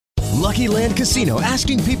Lucky Land Casino,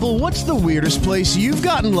 asking people, what's the weirdest place you've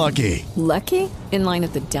gotten lucky? Lucky? In line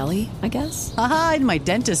at the deli, I guess? Aha, in my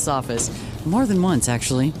dentist's office. More than once,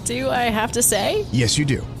 actually. Do I have to say? Yes, you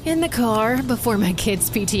do. In the car before my kids'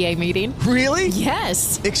 PTA meeting. Really?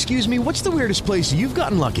 Yes. Excuse me, what's the weirdest place you've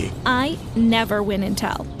gotten lucky? I never win and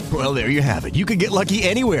tell. Well, there you have it. You can get lucky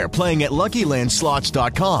anywhere, playing at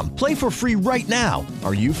LuckyLandSlots.com. Play for free right now.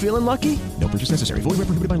 Are you feeling lucky? No purchase necessary. Void where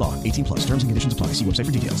prohibited by law. 18 plus. Terms and conditions apply. See website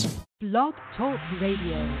for details. Blog Talk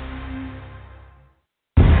Radio.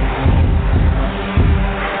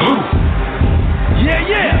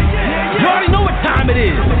 Yeah. You already know what time it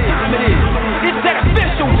is. It's that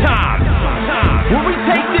official time. Where we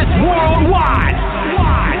take this worldwide.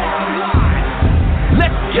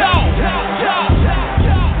 Let's go.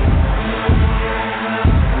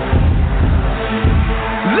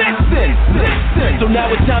 Listen. So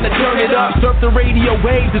now it's time to turn it up. Surf the radio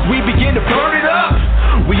waves as we begin to burn it up.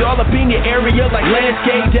 We all up in your area like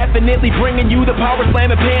landscape. Definitely bringing you the power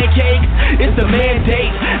slam and pancakes. It's a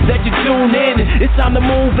mandate that you tune in. It's time to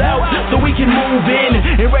move out so we can move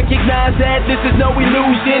in and recognize that this is no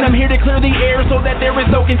illusion. I'm here to clear the air so that there is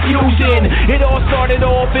no confusion. It all started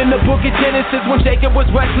off in the book of Genesis when Jacob was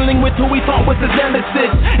wrestling with who he thought was his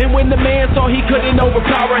nemesis. And when the man saw he couldn't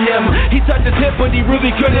overpower him, he touched his hip but he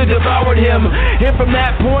really could have devoured him. And from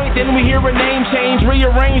that point then we hear a name change,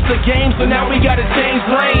 rearrange the game, so now we gotta change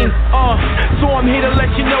lanes. So I'm here to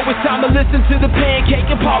let you know it's time to listen to the Pancake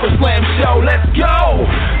and Power Slam show. Let's go!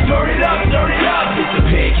 Turn it up, it's the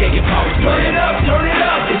Pancake and Power Slam. Turn it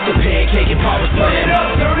up, it's the Pancake and Power Slam.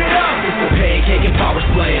 Turn it up, it's the Pancake and Power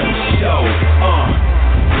Slam show.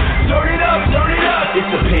 Turn it up,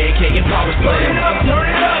 it's the Pancake and Power Slam. Turn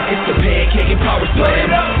it up, it's the Pancake and Power Slam.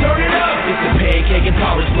 Turn it up, it's the Pancake and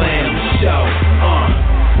Power Slam show.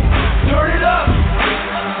 Turn it up.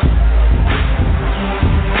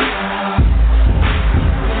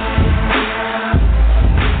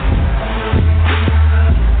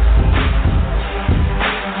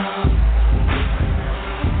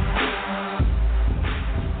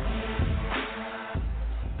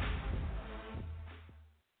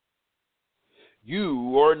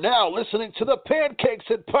 You are now listening to the Pancakes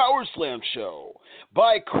and Power Slam show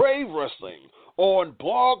by Crave Wrestling on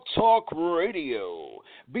Blog Talk Radio.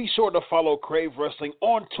 Be sure to follow Crave Wrestling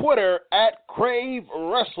on Twitter at Crave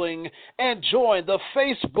Wrestling and join the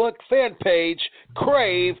Facebook fan page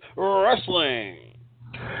Crave Wrestling.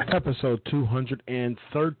 Episode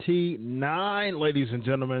 239, ladies and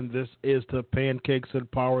gentlemen. This is the Pancakes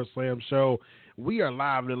and Power Slam show. We are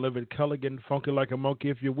live and living Culligan, funky like a monkey,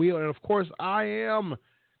 if you will. And, of course, I am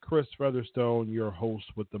Chris Featherstone, your host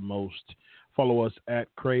with the most. Follow us at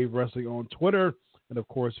Crave Wrestling on Twitter and, of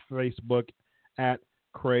course, Facebook at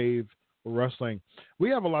Crave Wrestling. We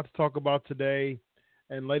have a lot to talk about today.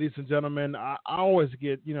 And, ladies and gentlemen, I always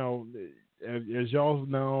get, as y'all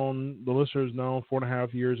know, the listeners know,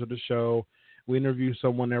 4.5 years of the show. We interview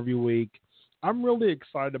someone every week. I'm really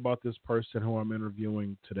excited about this person who I'm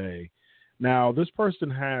interviewing today. Now, this person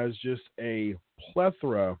has just a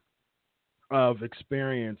plethora of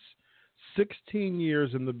experience, 16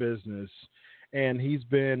 years in the business, and he's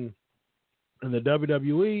been in the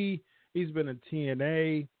WWE, he's been in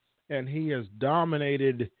TNA, and he has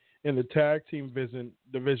dominated in the tag team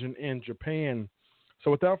division in Japan. So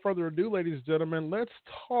without further ado, ladies and gentlemen, let's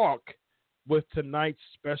talk with tonight's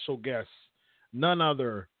special guest, none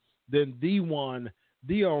other than the one,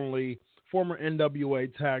 the only, former NWA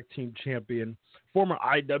Tag Team Champion, former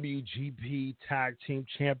IWGP Tag Team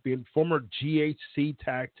Champion, former GHC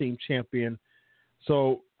Tag Team Champion.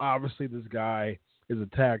 So, obviously, this guy is a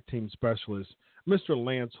tag team specialist. Mr.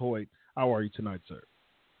 Lance Hoyt, how are you tonight, sir?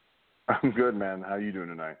 I'm good, man. How are you doing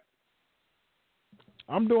tonight?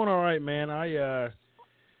 I'm doing all right, man.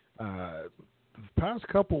 The past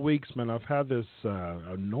couple weeks, man, I've had this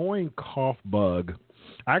annoying cough bug.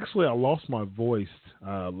 Actually, I lost my voice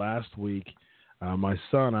last week. My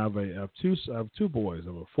son, I have two boys. I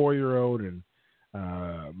have a 4-year-old, and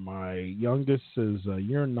my youngest is a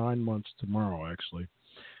year and 9 months tomorrow, actually.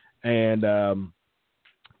 And I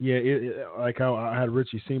had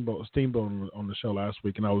Richie Steamboat on the show last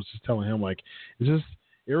week, and I was just telling him, like, it's just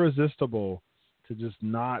irresistible to just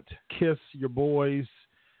not kiss your boys,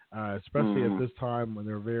 especially at this time when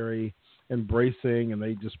they're very embracing and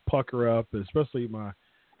they just pucker up, especially my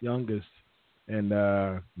youngest. And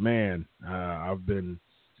I've been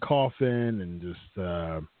coughing and just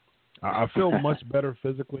I feel much better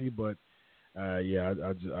physically, but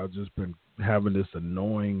I've just been having this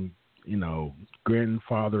annoying,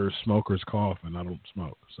 grandfather smoker's cough, and I don't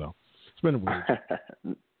smoke, so it's been weird.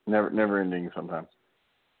 Never ending sometimes.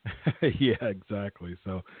 Yeah, exactly.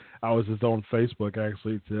 So I was just on Facebook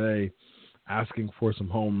actually today asking for some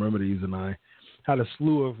home remedies, and I had a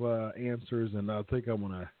slew of answers, and I think I'm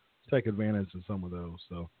going to take advantage of some of those.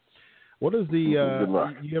 So what is the good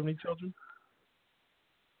luck. You have any children?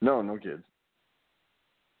 No kids.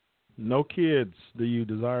 No kids. Do you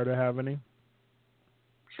desire to have any?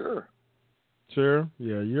 Sure.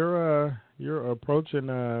 Yeah, you're approaching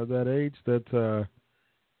that age that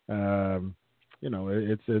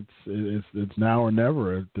it's now or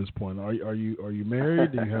never at this point. Are you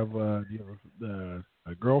married? Do you have a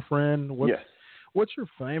girlfriend? What's your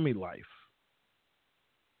family life?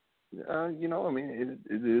 It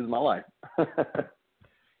is my life.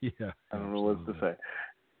 Yeah. I don't know what to say.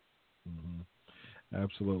 Mm-hmm.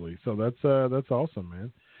 Absolutely. So that's awesome,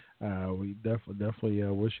 man. We definitely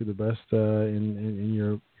wish you the best in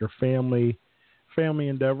your family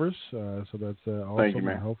endeavors. So that's awesome. Thank you,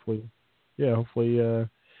 man. Hopefully you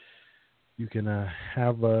can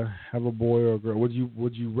have a boy or a girl.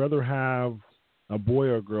 Would you rather have a boy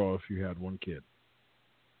or a girl if you had one kid?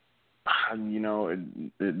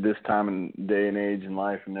 This time and day and age in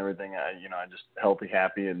life and everything, I just healthy,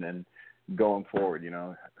 happy, and then going forward,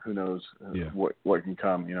 who knows what can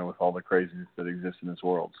come, with all the craziness that exists in this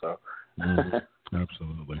world. So,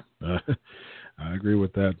 Absolutely, I agree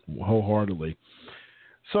with that wholeheartedly.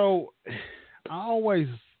 So, I always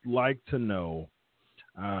like to know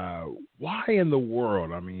why in the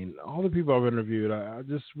world. I mean, all the people I've interviewed, I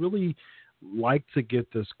just really like to get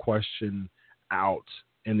this question out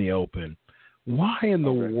in the open. Why in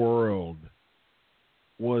the world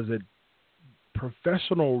was it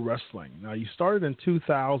professional wrestling? Now, you started in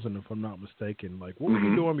 2000, if I'm not mistaken. Like, what were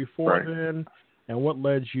you doing before then, and what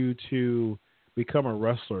led you to become a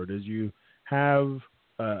wrestler? Did you have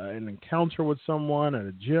an encounter with someone at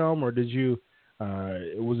a gym, or did you?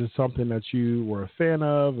 Was it something that you were a fan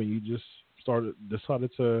of, and you just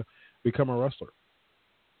decided to become a wrestler?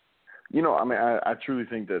 I truly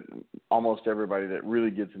think that almost everybody that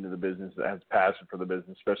really gets into the business, that has passion for the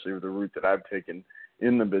business, especially with the route that I've taken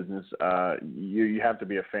in the business, you have to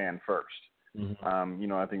be a fan first.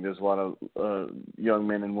 Mm-hmm. I think there's a lot of young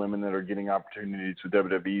men and women that are getting opportunities with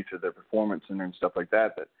WWE through their performance center and stuff like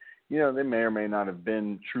that, they may or may not have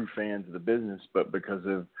been true fans of the business, but because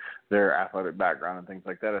of their athletic background and things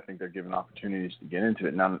like that, I think they're given opportunities to get into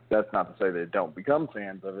it. Now, that's not to say they don't become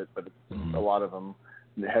fans of it, but a lot of them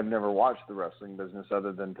have never watched the wrestling business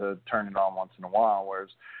other than to turn it on once in a while, whereas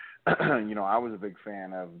I was a big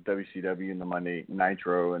fan of WCW and the Monday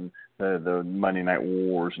Nitro and the Monday Night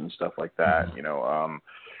Wars and stuff like that.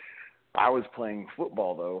 I was playing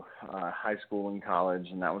football, though, high school and college,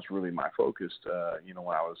 and that was really my focus. When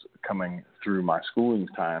I was coming through my schooling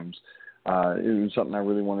times, it was something I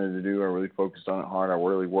really wanted to do. I really focused on it hard. I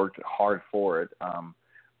really worked hard for it.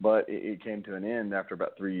 But it came to an end after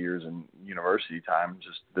about 3 years in university time,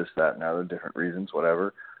 just this, that, and other different reasons,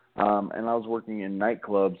 whatever. And I was working in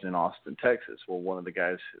nightclubs in Austin, Texas. Well, one of the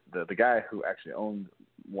guys, the guy who actually owned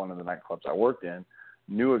one of the nightclubs I worked in,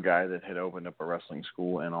 knew a guy that had opened up a wrestling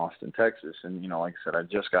school in Austin, Texas. And, like I said, I'd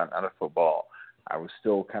just gotten out of football. I was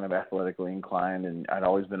still kind of athletically inclined, and I'd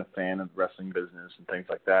always been a fan of the wrestling business and things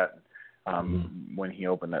like that. When he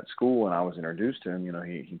opened that school and I was introduced to him,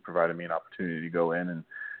 he provided me an opportunity to go in and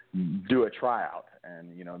do a tryout. And,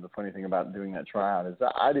 the funny thing about doing that tryout is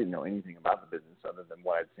that I didn't know anything about the business other than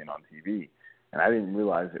what I'd seen on TV. And I didn't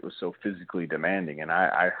realize it was so physically demanding. And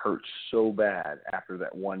I hurt so bad after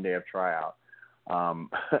that one day of tryout.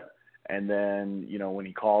 And then, when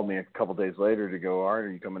he called me a couple days later to go, all right,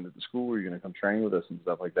 are you coming to the school? Are you going to come train with us and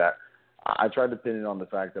stuff like that? I tried to pin it on the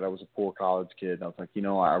fact that I was a poor college kid. And I was like,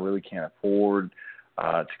 I really can't afford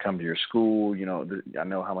to come to your school. I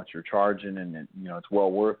know how much you're charging, and it's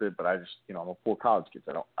well worth it. But I just, I'm a poor college kid.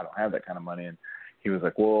 So I don't have that kind of money. And he was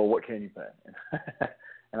like, well, what can you pay?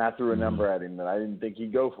 And I threw a number at him that I didn't think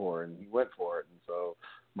he'd go for, and he went for it. And so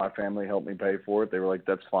my family helped me pay for it. They were like,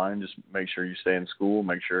 that's fine. Just make sure you stay in school.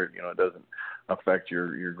 Make sure, it doesn't affect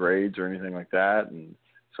your grades or anything like that. And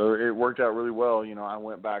so it worked out really well. I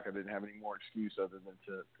went back. I didn't have any more excuse other than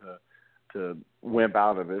to wimp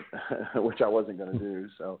out of it, which I wasn't going to do.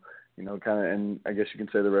 So, and I guess you can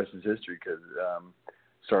say the rest is history, because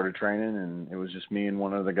started training, and it was just me and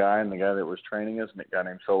one other guy, and the guy that was training us, a guy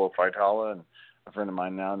named Solo Faitala, and a friend of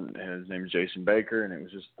mine now, his name is Jason Baker, and it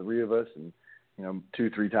was just the three of us. And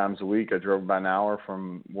 2-3 times a week, I drove about an hour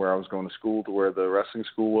from where I was going to school to where the wrestling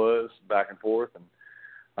school was, back and forth. And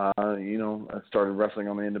I started wrestling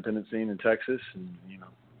on the independent scene in Texas, and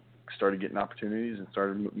started getting opportunities and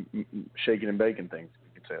started shaking and baking things, if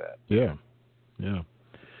you could say that. Yeah.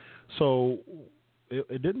 So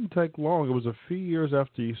it didn't take long. It was a few years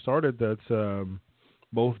after you started that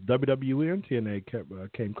both WWE and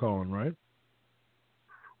TNA came calling, right?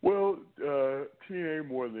 Well, TNA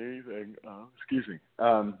more than anything. Excuse me.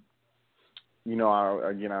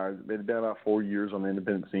 It'd been about 4 years on the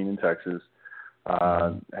independent scene in Texas.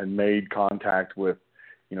 Had made contact with,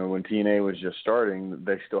 when TNA was just starting,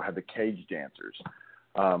 they still had the cage dancers.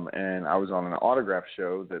 And I was on an autograph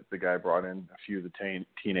show that the guy brought in a few of the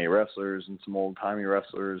TNA wrestlers and some old-timey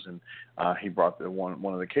wrestlers, and he brought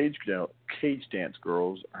one of the cage dance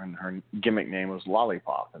girls, and her gimmick name was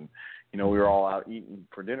Lollipop. And, we were all out eating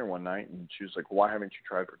for dinner one night, and she was like, why haven't you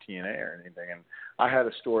tried for TNA or anything? And I had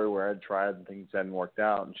a story where I'd tried and things hadn't worked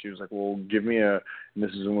out, and she was like, well, give me and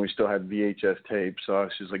this is when we still had VHS tape, so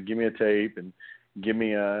she was like, give me a tape and give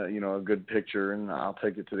me a good picture, and I'll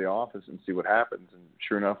take it to the office and see what happens. And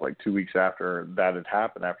sure enough, like 2 weeks after that had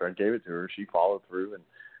happened, after I gave it to her, she followed through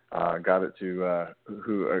and got it to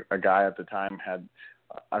a guy at the time had,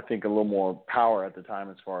 I think, a little more power at the time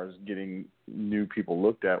as far as getting new people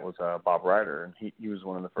looked at, was Bob Ryder. And he was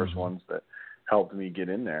one of the first ones that helped me get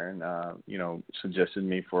in there and, suggested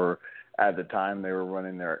me for, at the time they were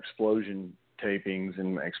running their Explosion tapings,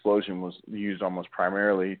 and Explosion was used almost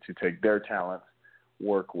primarily to take their talents,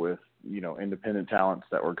 work with, independent talents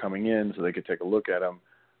that were coming in so they could take a look at them.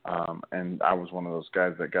 And I was one of those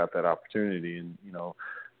guys that got that opportunity and,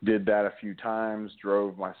 did that a few times,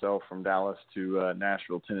 drove myself from Dallas to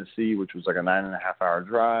Nashville, Tennessee, which was like a 9.5-hour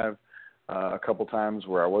drive, a couple times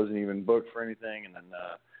where I wasn't even booked for anything. And then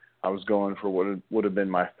I was going for what would have been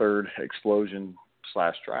my third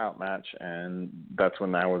Explosion/tryout match. And that's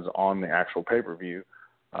when I was on the actual pay-per-view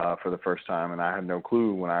for the first time. And I had no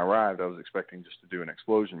clue when I arrived. I was expecting just to do an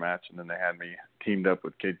Explosion match. And then they had me teamed up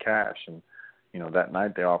with Kid Cash. And, that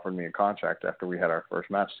night they offered me a contract after we had our first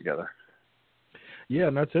match together. Yeah,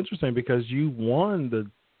 and that's interesting because you won the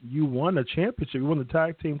championship. You won the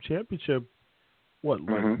tag team championship. What,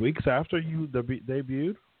 like weeks after you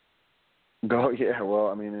debuted? Oh yeah, well,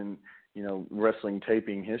 I mean, in wrestling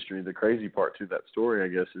taping history, the crazy part to that story, I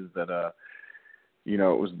guess, is that it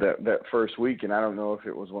was that first week, and I don't know if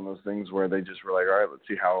it was one of those things where they just were like, all right, let's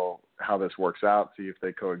see how this works out, see if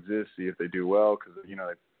they coexist, see if they do well, because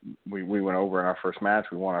we went over in our first match,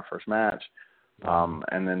 we won our first match.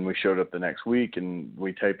 And then we showed up the next week and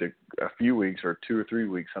we taped a few weeks or 2 or 3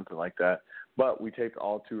 weeks, something like that. But we taped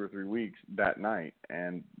all 2 or 3 weeks that night.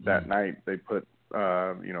 And that night they put,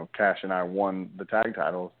 Cash and I won the tag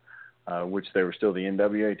titles, which they were still the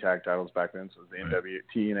NWA tag titles back then. So it was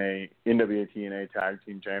the NWA TNA tag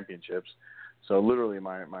team championships. So literally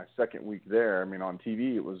my second week there, I mean, on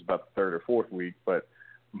TV, it was about the third or fourth week, but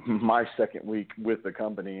my second week with the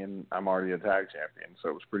company and I'm already a tag champion. So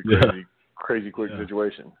it was pretty crazy. Yeah. Crazy quick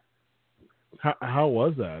situation. How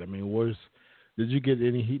was that? I mean, did you get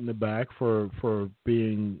any heat in the back for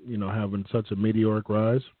being, having such a meteoric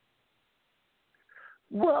rise?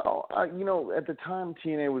 Well, at the time,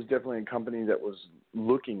 TNA was definitely a company that was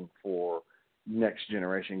looking for next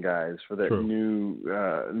generation guys, for that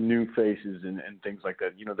new faces and things like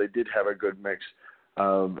that. They did have a good mix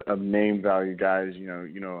of name value guys.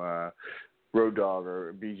 Road Dogg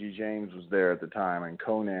or BG James was there at the time, and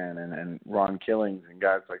Conan and Ron Killings and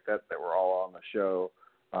guys like that were all on the show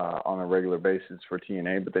on a regular basis for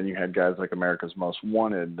TNA. But then you had guys like America's Most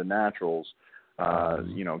Wanted, The Naturals,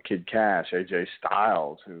 Kid Cash, AJ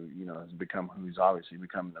Styles, who who's obviously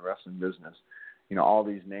become in the wrestling business. All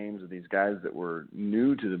these names of these guys that were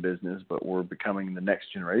new to the business but were becoming the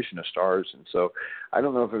next generation of stars. And so I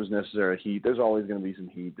don't know if it was necessarily heat. There's always going to be some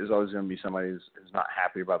heat. There's always going to be somebody who's not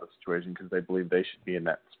happy about the situation because they believe they should be in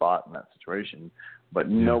that spot in that situation. But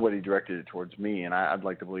nobody directed it towards me, and I'd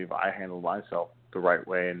like to believe I handled myself the right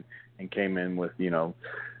way and came in with,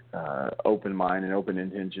 open mind and open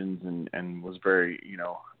intentions and was very,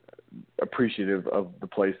 appreciative of the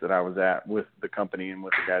place that I was at with the company and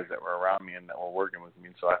with the guys that were around me and that were working with me.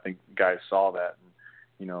 And so I think guys saw that,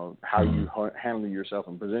 and, how you handle yourself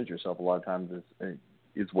and present yourself a lot of times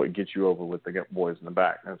is what gets you over with the boys in the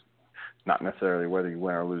back. It's not necessarily whether you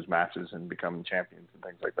win or lose matches and become champions and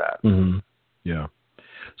things like that. Mm-hmm. Yeah.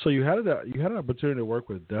 So you had an opportunity to work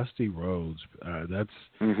with Dusty Rhodes.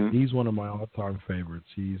 He's one of my all-time favorites.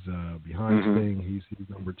 He's behind Sting. He's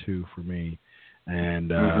number 2 for me.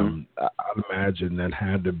 And I'd imagine that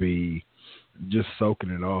had to be just soaking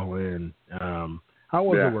it all in. How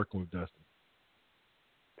was it working with Dusty?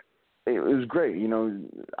 It was great.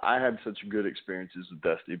 I had such good experiences with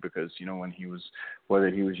Dusty because, when he was, whether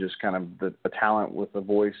he was just kind of a talent with a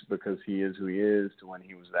voice because he is who he is, to when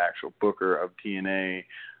he was the actual booker of TNA,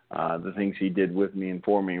 the things he did with me and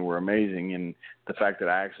for me were amazing. And the fact that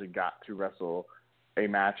I actually got to wrestle a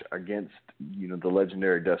match against, the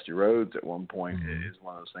legendary Dusty Rhodes at one point is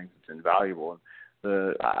one of those things that's invaluable.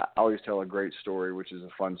 And I always tell a great story, which is a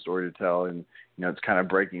fun story to tell, and it's kind of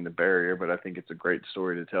breaking the barrier, but I think it's a great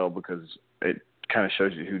story to tell because it kind of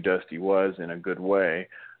shows you who Dusty was in a good way.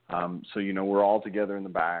 So we're all together in the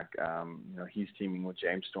back. He's teaming with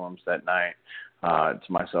James Storms that night. It's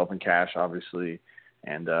myself and Cash, obviously,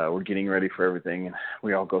 and we're getting ready for everything. And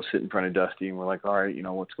we all go sit in front of Dusty, and we're like, all right,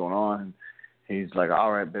 what's going on? And he's like,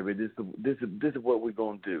 all right, baby, this is what we're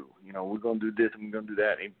gonna do. We're gonna do this and we're gonna do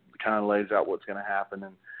that. And he kind of lays out what's gonna happen,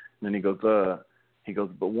 and then he goes,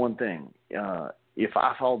 but one thing, if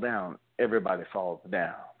I fall down, everybody falls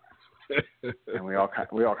down. And we all kind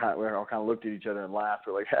of looked at each other and laughed.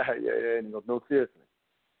 We're like, yeah. And he goes, no, seriously,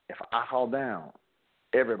 if I fall down,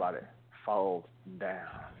 everybody falls down.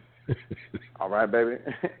 All right, baby.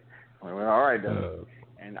 We went, all right, then.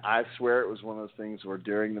 And I swear it was one of those things where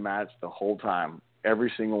during the match, the whole time,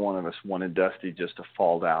 every single one of us wanted Dusty just to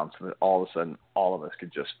fall down, so that all of a sudden, all of us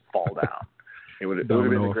could just fall down. It would have been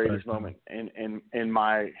the greatest moment in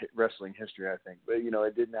my wrestling history, I think. But,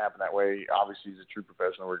 it didn't happen that way. Obviously, he's a true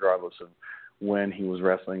professional regardless of when he was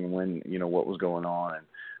wrestling and when, what was going on and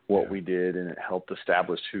what we did. And it helped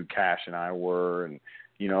establish who Cash and I were. And,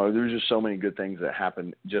 there's just so many good things that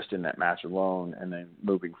happened just in that match alone. And then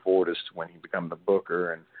moving forward as to when he became the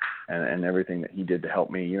booker and everything that he did to help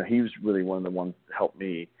me. He was really one of the ones that helped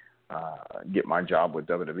me get my job with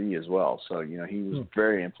WWE as well. So, he was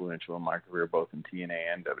very influential in my career, both in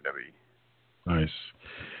TNA and WWE. Nice.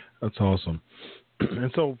 That's awesome.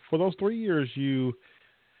 And so for those 3 years, you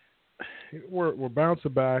were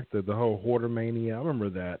bouncing back to the whole Hoarder Mania. I remember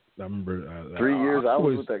that. 3 years. I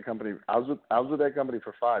was with that company. I was with that company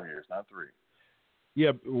for 5 years, not 3.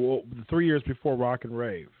 Yeah. Well, 3 years before Rock and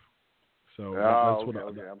Rave. So that's what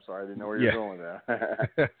okay. I'm sorry. I didn't know where you were going with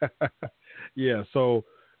that. Yeah. So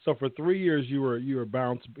for 3 years you were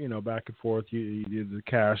bounced, back and forth. You did the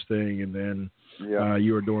Cash thing, and then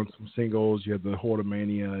you were doing some singles. You had the Hoarder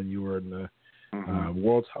Mania, and you were in the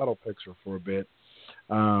world title picture for a bit.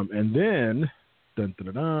 And then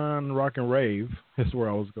Rock and Rave is where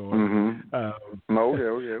I was going. Okay.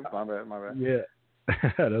 My bad. Yeah,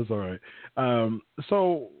 that's all right.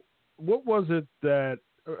 So what was it that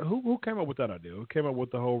who came up with that idea? Who came up with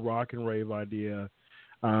the whole Rock and Rave idea?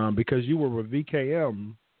 Because you were with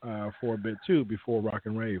VKM for a bit too before Rock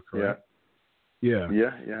and Rave, correct? Yeah.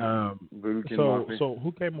 So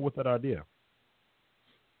who came up with that idea?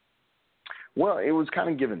 Well, it was kind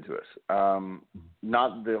of given to us.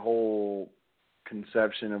 Not the whole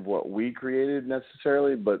conception of what we created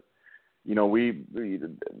necessarily, but I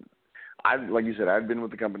like you said, I'd been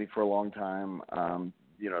with the company for a long time.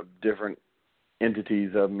 Different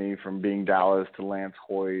entities of me, from being Dallas to Lance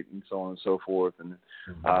Hoyt and so on and so forth. And,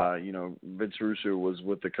 Vince Russo was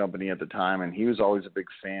with the company at the time, and he was always a big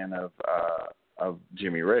fan of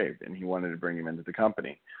Jimmy Rave, and he wanted to bring him into the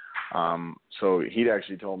company. So he'd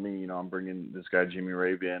actually told me, I'm bringing this guy Jimmy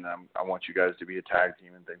Rave in. I want you guys to be a tag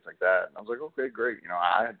team and things like that. And I was like, okay, great.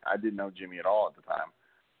 I didn't know Jimmy at all at the time.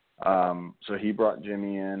 So he brought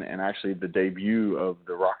Jimmy in, and actually the debut of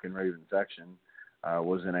the Rock and Rave Infection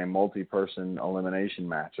was in a multi-person elimination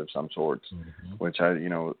match of some sorts, which I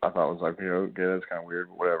thought was like, okay, that's kind of weird,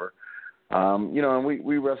 but whatever. And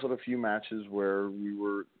we wrestled a few matches where we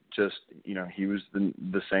were just, he was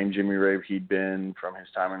the same Jimmy Rave he'd been from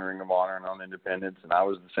his time in Ring of Honor and on Independence, and I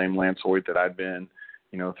was the same Lance Hoyt that I'd been,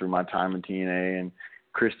 through my time in TNA. And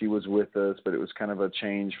Christy was with us, but it was kind of a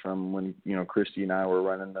change from when, Christy and I were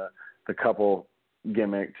running the couple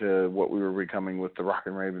gimmick to what we were becoming with the Rock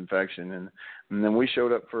and Rave Infection. And then we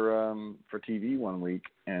showed up for TV one week,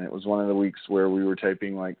 and it was one of the weeks where we were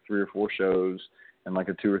taping like 3 or 4 shows in like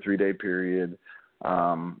a 2 or 3 day period.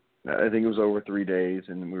 I think it was over 3 days,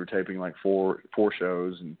 and we were taping like four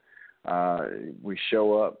shows, and we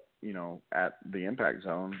show up, at the Impact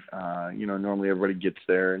Zone. Normally everybody gets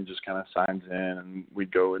there and just kind of signs in, and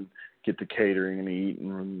we'd go and get the catering and eat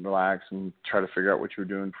and relax and try to figure out what you were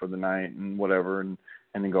doing for the night and whatever, and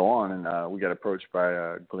then go on. And we got approached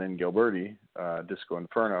by Glenn Gilberti, Disco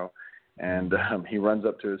Inferno, and he runs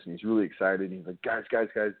up to us, and he's really excited. He's like, guys,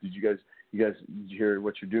 did you hear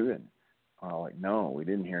what you're doing? I'm like, no, we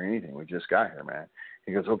didn't hear anything. We just got here, man.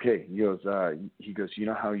 He goes, okay. He goes, you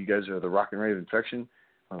know how you guys are the Rock and Rave Infection?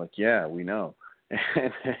 I'm like, yeah, we know.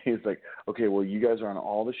 And he's like, okay, well, you guys are on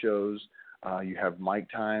all the shows. You have mic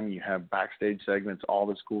time. You have backstage segments, all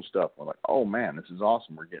this cool stuff. We're like, oh, man, this is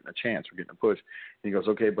awesome. We're getting a chance. We're getting a push. And he goes,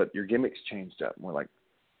 okay, but your gimmick's changed up. And we're like,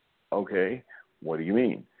 okay, what do you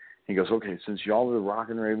mean? He goes, okay, since y'all are the Rock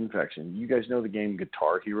and Rave Infection, you guys know the game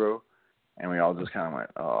Guitar Hero? And we all just kind of went,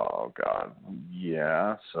 oh, God,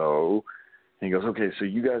 yeah. So and he goes, okay, so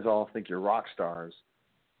you guys all think you're rock stars,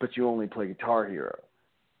 but you only play Guitar Hero.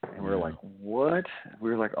 And we're like, what? We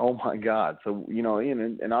were like, oh, my God. So, you know,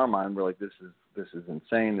 in our mind, we're like, this is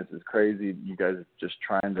insane. This is crazy. You guys are just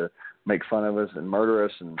trying to make fun of us and murder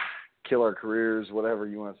us and kill our careers, whatever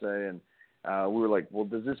you want to say. And we were like, well,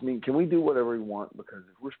 does this mean, can we do whatever we want? Because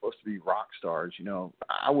if we're supposed to be rock stars, you know,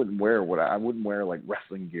 I wouldn't wear like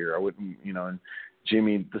wrestling gear. I wouldn't, you know, and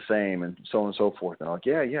Jimmy the same and so on and so forth. And I'm like,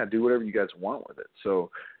 yeah, do whatever you guys want with it. So,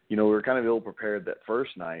 you know, we were kind of ill prepared that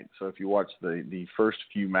first night. So if you watch the first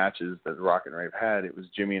few matches that Rock and Rave had, it was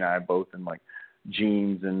Jimmy and I both in like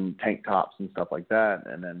jeans and tank tops and stuff like that.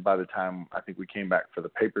 And then by the time I think we came back for the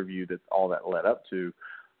pay-per-view that all that led up to,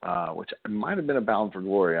 which might have been a Bound for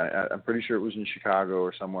Glory. I'm pretty sure it was in Chicago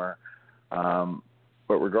or somewhere.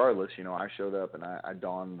 But regardless, you know, I showed up and I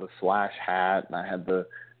donned the Slash hat and I had the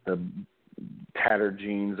tattered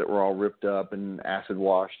jeans that were all ripped up and acid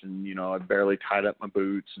washed, and you know, I barely tied up my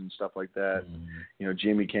boots and stuff like that. Mm-hmm. You know,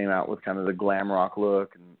 Jimmy came out with kind of the glam rock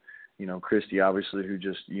look, and you know, Christy obviously, who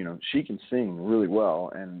just, you know, she can sing really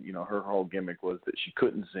well, and you know, her whole gimmick was that she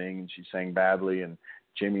couldn't sing and she sang badly, and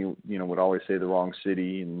Jimmy, you know, would always say the wrong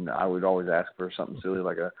city, and I would always ask for something silly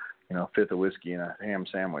like a, you know, fifth of whiskey and a ham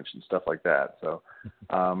sandwich and stuff like that. So,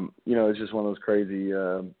 you know, it's just one of those crazy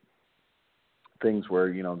things where,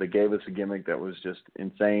 you know, they gave us a gimmick that was just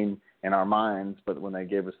insane in our minds, but when they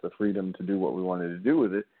gave us the freedom to do what we wanted to do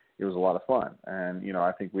with it, it was a lot of fun. And, you know,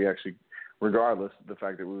 I think we actually, regardless of the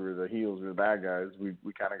fact that we were the heels, we were the bad guys, we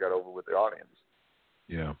kind of got over with the audience.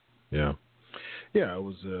 Yeah.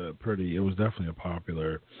 It was definitely a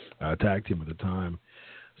popular tag team at the time.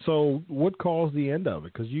 So what caused the end of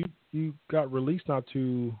it? Because you got released not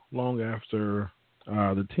too long after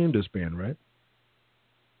the team disbanded, right?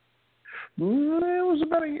 It was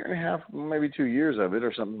about a year and a half, maybe 2 years of it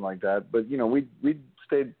or something like that. But, you know, we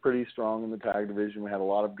stayed pretty strong in the tag division. We had a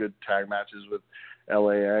lot of good tag matches with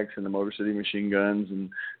LAX and the Motor City Machine Guns and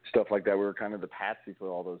stuff like that. We were kind of the patsy for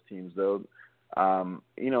all those teams, though.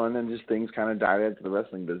 You know, and then just things kind of died into the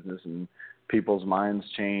wrestling business, and people's minds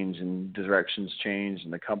change and directions change,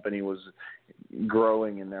 and the company was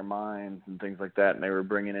growing in their minds and things like that, and they were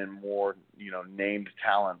bringing in more, you know, named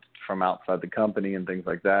talent from outside the company and things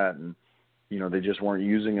like that, and you know, they just weren't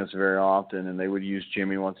using us very often, and they would use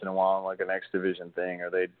Jimmy once in a while like an X Division thing, or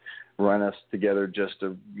they'd run us together just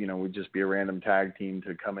to, you know, we'd just be a random tag team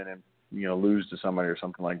to come in and, you know, lose to somebody or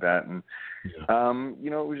something like that. And, you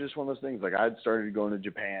know, it was just one of those things. Like, I'd started going to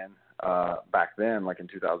Japan back then, like in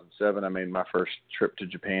 2007. I made my first trip to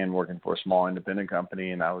Japan working for a small independent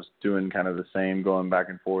company, and I was doing kind of the same, going back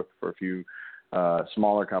and forth for a few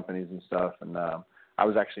smaller companies and stuff. And I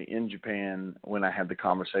was actually in Japan when I had the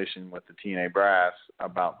conversation with the TNA brass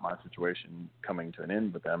about my situation coming to an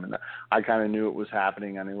end with them. And I kind of knew it was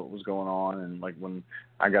happening. I knew what was going on. And like when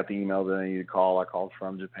I got the email that I needed to call, I called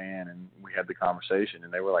from Japan and we had the conversation,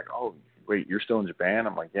 and they were like, oh, wait, you're still in Japan?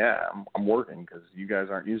 I'm like, yeah, I'm working because you guys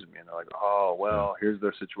aren't using me. And they're like, oh, well, here's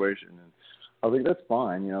their situation. And I was like, that's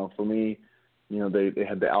fine. You know, for me, you know, they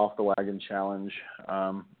had the Off the Wagon Challenge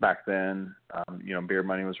back then. You know, Beer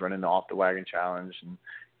Money was running the Off the Wagon Challenge. And,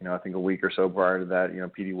 you know, I think a week or so prior to that, you know,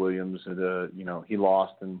 Petey Williams, you know, he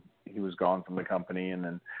lost and he was gone from the company. And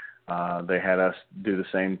then they had us do the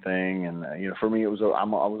same thing. And, you know, for me, I was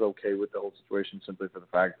okay with the whole situation simply for the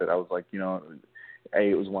fact that I was like, you know,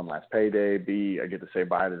 A, it was one last payday. B, I get to say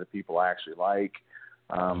bye to the people I actually like.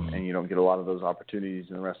 And you don't get a lot of those opportunities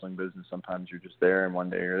in the wrestling business. Sometimes you're just there, and one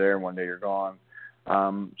day you're there, and one day you're gone.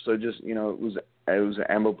 So just, you know, it was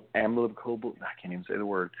amicable. I can't even say the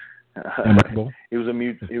word. Amicable. It was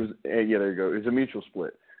there you go. It was a mutual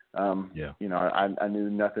split. You know, I knew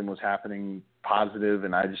nothing was happening positive,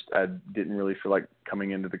 and I didn't really feel like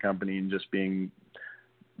coming into the company and just being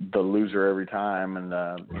the loser every time. And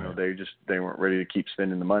you know, they weren't ready to keep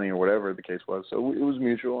spending the money or whatever the case was. So it was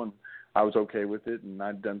mutual, and I was okay with it, and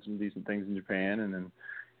I'd done some decent things in Japan, and then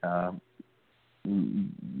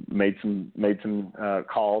made some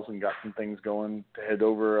calls and got some things going to head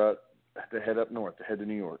up north, to head to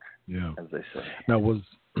New York, as they say. Now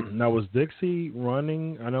was Dixie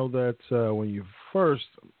running? I know that when you first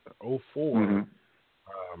 04,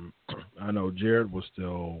 I know Jared was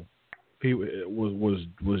still.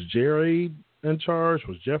 Was Jerry in charge?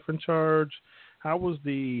 Was Jeff in charge? How was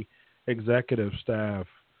the executive staff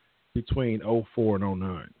between 04 and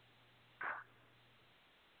 09?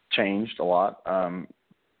 Changed a lot.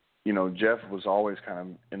 You know, Jeff was always kind of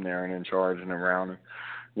in there and in charge and around and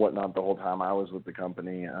whatnot the whole time I was with the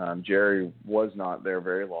company. Jerry was not there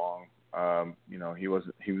very long. You know,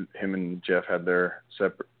 him and Jeff had their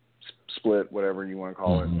split, whatever you want to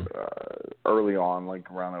call it, early on, like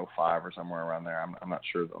around 05 or somewhere around there. I'm not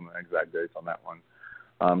sure on the exact dates on that one.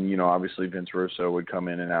 Obviously Vince Russo would come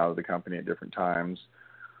in and out of the company at different times.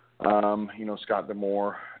 Scott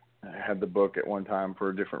D'Amore had the book at one time for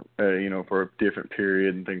a different, for a different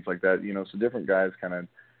period and things like that. So different guys kind of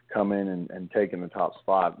come in and taken the top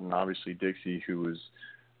spot. And obviously Dixie, who was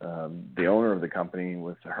the owner of the company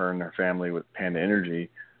with her and her family with Panda Energy,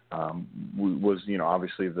 was,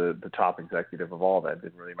 obviously the top executive of all that. It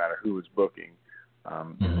didn't really matter who was booking.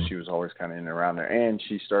 She was always kind of in and around there. And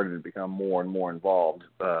she started to become more and more involved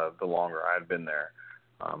the longer I had been there,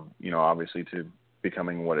 obviously to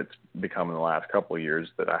becoming what it's become in the last couple of years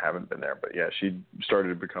that I haven't been there. But, yeah, she started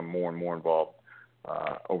to become more and more involved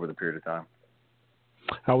over the period of time.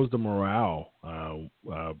 How was the morale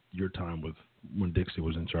your time when Dixie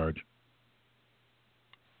was in charge?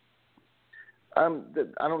 I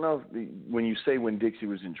don't know if when you say when Dixie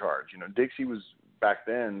was in charge, Dixie was back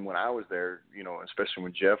then when I was there, especially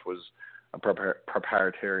when Jeff was a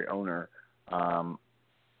proprietary owner,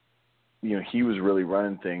 he was really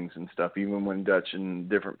running things and stuff, even when Dutch and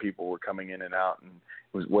different people were coming in and out, and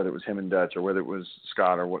whether it was him and Dutch or whether it was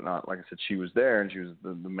Scott or whatnot. Like I said, she was there and she was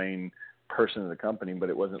the main person of the company, but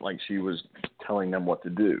it wasn't like she was telling them what to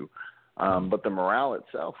do. But the morale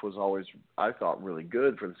itself was always, I thought, really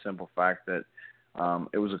good for the simple fact that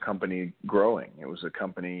it was a company growing. It was a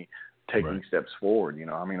company taking steps forward. When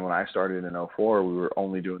I started in 2004, we were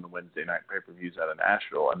only doing the Wednesday night pay-per-views out of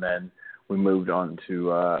Nashville, and then we moved on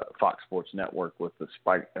to Fox Sports Network with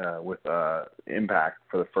the Impact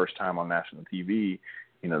for the first time on national TV.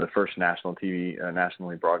 The first national TV,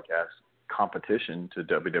 nationally broadcast competition to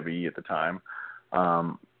WWE at the time,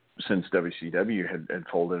 since WCW had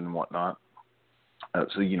folded and whatnot.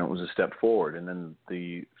 So it was a step forward, and then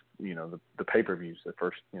the pay-per-views, the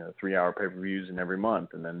first 3-hour pay-per-views in every month,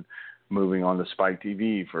 and then moving on to Spike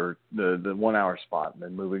TV for the 1-hour spot, and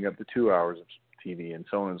then moving up to 2 hours of TV, and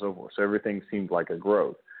so on and so forth. So everything seemed like a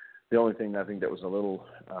growth. The only thing I think that was a little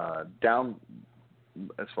down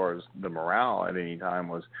as far as the morale at any time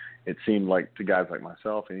was it seemed like to guys like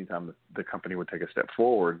myself, anytime the company would take a step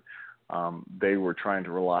forward, they were trying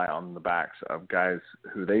to rely on the backs of guys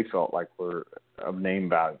who they felt like were of name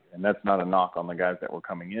value. And that's not a knock on the guys that were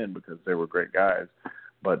coming in, because they were great guys,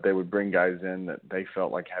 but they would bring guys in that they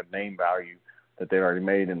felt like had name value that they'd already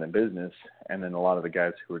made in the business. And then a lot of the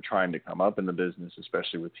guys who were trying to come up in the business,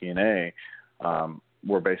 especially with TNA,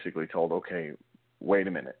 were basically told, okay, wait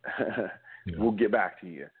a minute, we'll get back to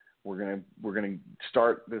you. We're gonna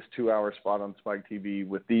start this 2-hour spot on Spike TV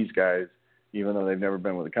with these guys, even though they've never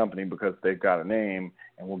been with the company, because they've got a name,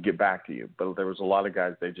 and we'll get back to you. But there was a lot of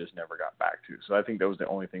guys they just never got back to. So I think that was the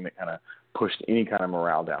only thing that kind of pushed any kind of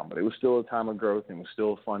morale down. But it was still a time of growth, and it was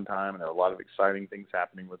still a fun time, and there were a lot of exciting things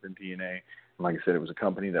happening within TNA. And like I said, it was a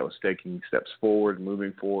company that was taking steps forward,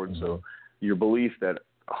 moving forward. So your belief that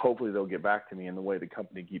hopefully they'll get back to me, and the way the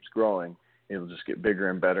company keeps growing, it'll just get bigger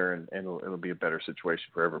and better, and it'll be a better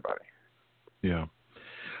situation for everybody. Yeah.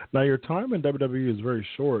 Now, your time in WWE is very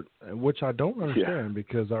short, which I don't understand,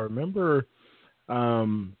 because I remember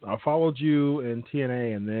I followed you in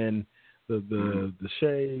TNA, and then the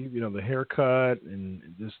shave, the haircut, and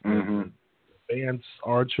just the Vance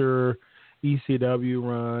Archer ECW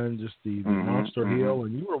run, just the monster heel,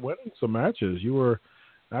 and you were winning some matches. You were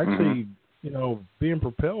actually, being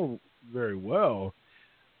propelled very well.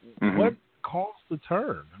 What caused the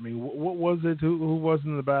turn? I mean, what was it? Who was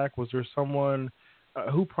in the back? Was there someone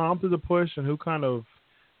who prompted the push, and who kind of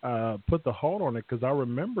put the halt on it? Because I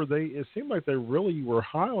remember it seemed like they really were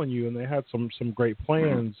high on you, and they had some great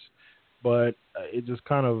plans, but it just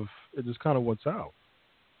kind of went south.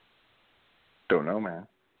 Don't know, man.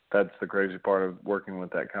 That's the crazy part of working with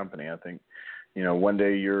that company. I think, one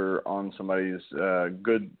day you're on somebody's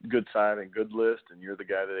good side and good list, and you're the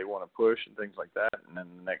guy that they want to push and things like that, and then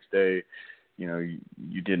the next day,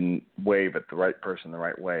 you didn't wave at the right person the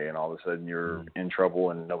right way, and all of a sudden you're in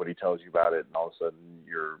trouble, and nobody tells you about it, and all of a sudden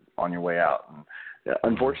you're on your way out. And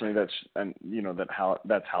unfortunately, that's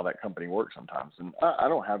how that company works sometimes. And I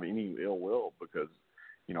don't have any ill will, because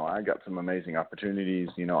I got some amazing opportunities.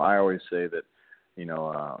 I always say that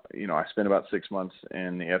I spent about 6 months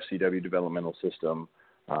in the FCW developmental system.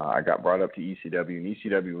 I got brought up to ECW, and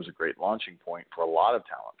ECW was a great launching point for a lot of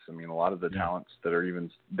talents. I mean, a lot of the talents that are even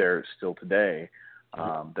there still today,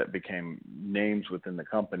 that became names within the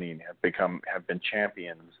company and have been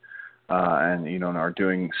champions, and are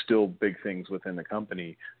doing still big things within the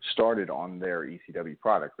company, started on their ECW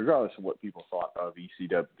product, regardless of what people thought of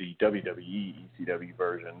ECW, the WWE ECW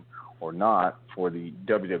version or not. For the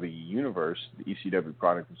WWE universe, the ECW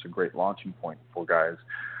product was a great launching point for guys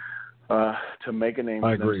to make a name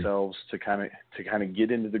for themselves, to kind of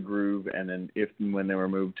get into the groove, and then when they were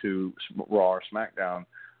moved to Raw or SmackDown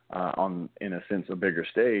on, in a sense, a bigger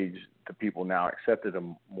stage, the people now accepted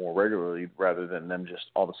them more regularly rather than them just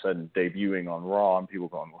all of a sudden debuting on Raw and people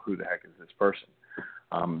going, well, who the heck is this person?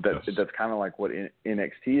 That's kind of like what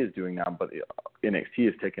NXT is doing now, but NXT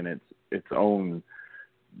has taken its own,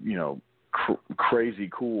 crazy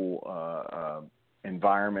cool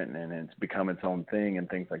environment, and it's become its own thing and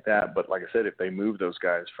things like that. But like I said, if they move those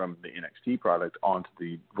guys from the NXT product onto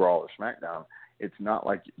the Raw or SmackDown, it's not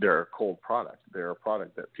like they're a cold product. They're a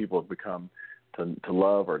product that people have become to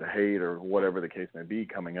love or to hate or whatever the case may be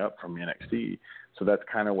coming up from NXT. So that's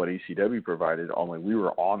kind of what ECW provided, only we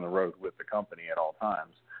were on the road with the company at all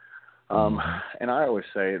times. And I always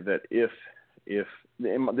say that if this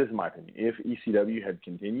is my opinion, if ECW had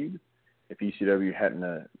continued, if ECW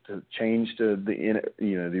hadn't changed to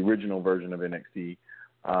the original version of NXT,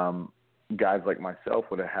 guys like myself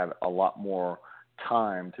would have had a lot more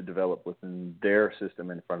time to develop within their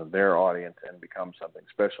system in front of their audience and become something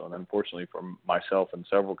special. And unfortunately for myself and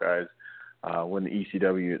several guys, when the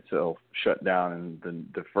ECW itself shut down and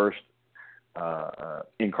the first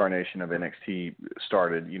incarnation of NXT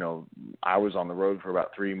started, I was on the road for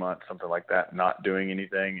about 3 months, something like that, not doing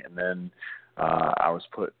anything. And then I was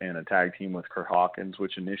put in a tag team with Kurt Hawkins,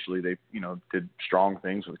 which initially they, did strong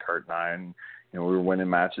things with Kurt and I, and we were winning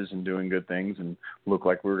matches and doing good things and looked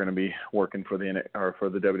like we were going to be working for the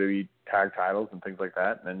WWE tag titles and things like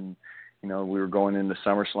that. And we were going into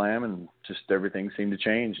SummerSlam, and just everything seemed to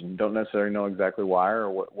change, and don't necessarily know exactly why or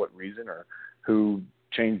what reason or who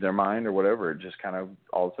changed their mind or whatever. It just kind of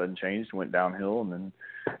all of a sudden changed and went downhill. And then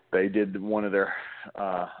they did one of their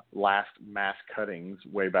last mass cuttings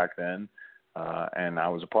way back then. And I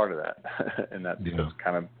was a part of that. And that's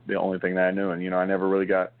kind of the only thing that I knew. And, I never really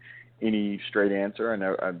got any straight answer.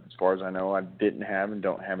 As far as I know, I didn't have and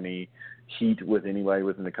don't have any heat with anybody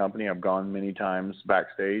within the company. I've gone many times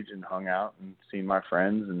backstage and hung out and seen my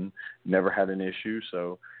friends and never had an issue.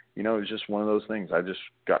 So, it was just one of those things. I just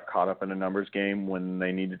got caught up in a numbers game when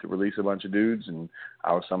they needed to release a bunch of dudes, and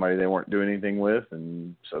I was somebody they weren't doing anything with.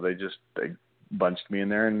 And so they bunched me in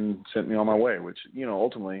there and sent me on my way, which,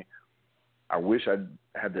 ultimately I wish I'd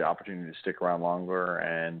had the opportunity to stick around longer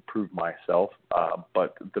and prove myself.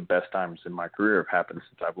 But the best times in my career have happened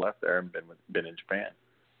since I've left there and been in Japan.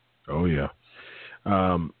 Oh yeah.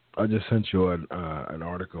 I just sent you an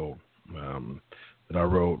article that I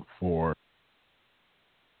wrote for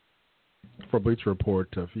Bleacher Report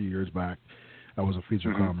a few years back. I was a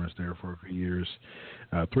feature columnist there for a few years.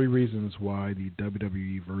 3 reasons why the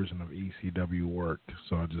WWE version of ECW worked.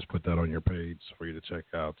 So I just put that on your page for you to check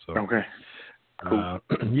out. So okay. Cool.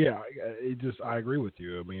 I agree with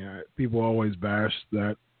you. I mean, people always bash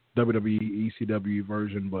that WWE ECW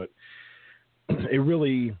version, but it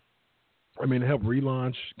really, it helped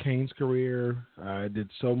relaunch Kane's career. It did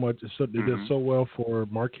so much. It did so well for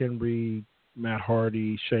Mark Henry, Matt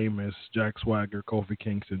Hardy, Sheamus, Jack Swagger, Kofi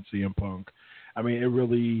Kingston, CM Punk. It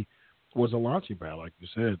really was a launching pad, like you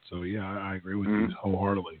said. So, yeah, I agree with you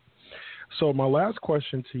wholeheartedly. So my last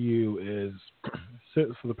question to you is,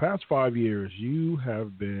 for the past 5 years, you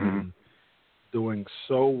have been doing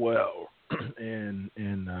so well in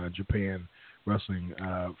Japan wrestling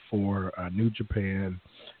for New Japan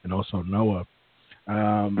and also Noah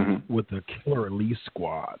with the Killer Elite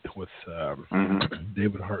Squad with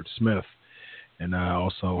David Hart Smith. And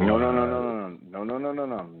also no,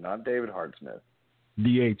 not David Hart Smith.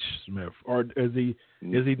 D.H. Smith, or is he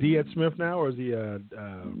D.H. Smith now, or is he?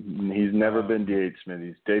 He's never been D.H. Smith.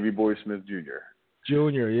 He's Davey Boy Smith Jr.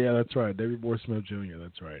 Jr. Yeah, that's right, Davey Boy Smith Jr.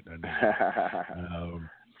 That's right.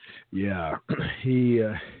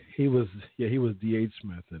 He was D.H.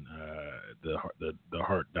 Smith in the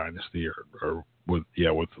Hart Dynasty, or with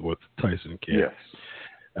Tyson Kidd. Yes.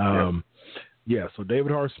 Yeah, so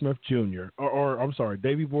David Hart Smith Jr. or I'm sorry,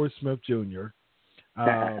 Davey Boy Smith Jr.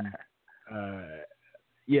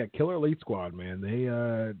 Killer Elite Squad, man.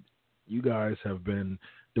 You guys have been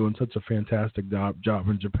doing such a fantastic job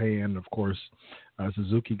in Japan. Of course,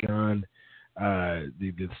 Suzuki Gun,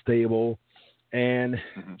 the stable, and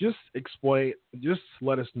just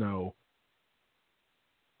let us know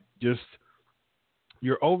just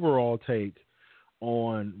your overall take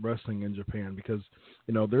on wrestling in Japan, because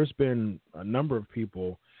there's been a number of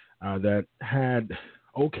people that had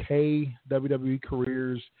okay WWE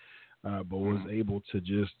careers, but was able to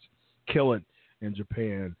just kill it in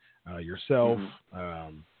Japan. Yourself,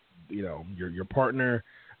 your partner,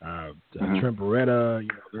 Trent Beretta.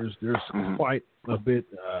 There's quite a bit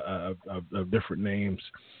of different names.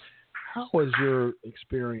 How has your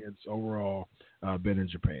experience overall been in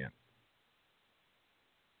Japan?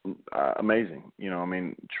 amazing. I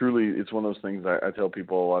mean, truly, it's one of those things I tell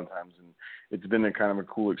people a lot of times, and it's been a kind of a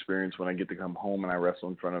cool experience when I get to come home and I wrestle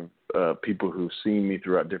in front of people who've seen me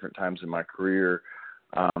throughout different times in my career,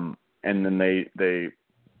 and then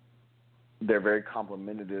they're very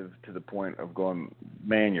complimentative to the point of going,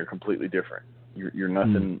 man, you're completely different. You're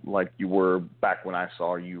nothing like you were back when I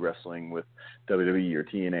saw you wrestling with WWE or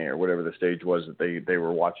TNA or whatever the stage was that they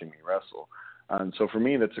were watching me wrestle. And so for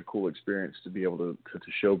me, that's a cool experience to be able to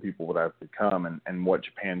show people what I've become and what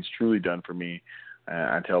Japan's truly done for me.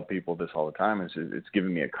 I tell people this all the time, is it's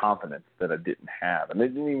given me a confidence that I didn't have. And they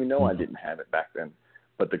didn't even know I didn't have it back then.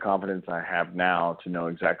 But the confidence I have now to know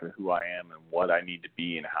exactly who I am and what I need to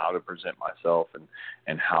be and how to present myself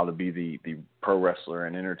and how to be the pro wrestler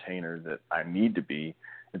and entertainer that I need to be.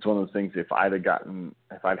 It's one of those things, if I'd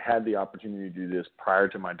had the opportunity to do this prior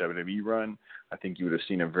to my WWE run, I think you would have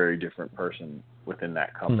seen a very different person within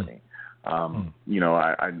that company. I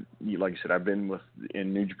like I said, I've been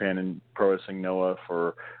in New Japan and Pro Wrestling Noah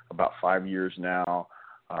for about 5 years now,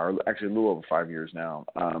 or actually a little over 5 years now.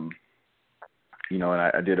 And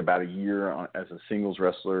I did about a year as a singles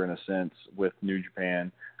wrestler, in a sense, with New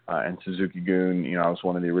Japan and Suzuki-gun. I was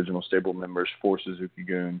one of the original stable members for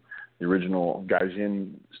Suzuki-gun, the original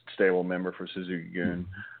Gaijin stable member for Suzuki-gun.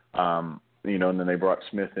 And then they brought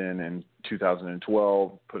Smith in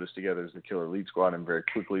 2012, put us together as the Killer Elite Squad, and very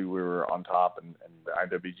quickly we were on top and the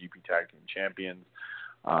IWGP Tag Team Champions.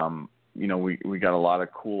 We got a lot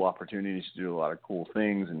of cool opportunities to do a lot of cool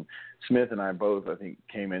things. And Smith and I both, I think,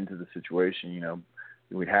 came into the situation,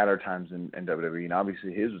 we'd had our times in WWE, and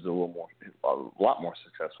obviously his was a lot more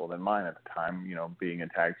successful than mine at the time, being a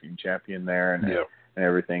tag team champion there and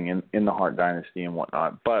everything in the Hart Dynasty and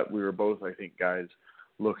whatnot. But we were both, I think, guys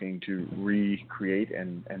looking to recreate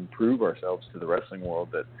and prove ourselves to the wrestling world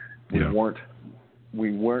that we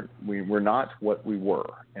were not what we were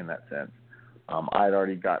in that sense. I'd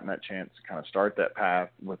already gotten that chance to kind of start that path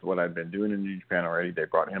with what I'd been doing in New Japan already. They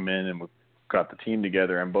brought him in and we got the team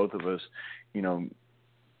together, and both of us,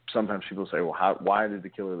 sometimes people say, well, why did the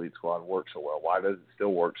Killer Elite Squad work so well? Why does it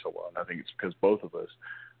still work so well? And I think it's because both of us,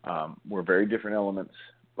 we're very different elements,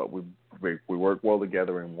 but we work well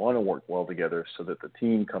together and want to work well together so that the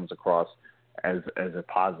team comes across as a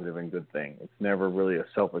positive and good thing. It's never really a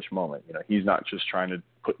selfish moment. He's not just trying to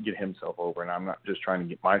get himself over, and I'm not just trying to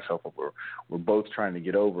get myself over. We're both trying to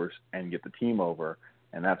get over and get the team over,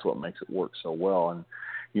 and that's what makes it work so well. And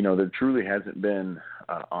there truly hasn't been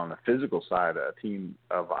on the physical side a team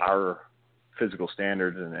of our physical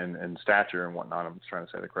standards and stature and whatnot. I'm just trying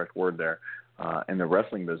to say the correct word there. In the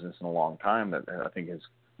wrestling business in a long time that I think has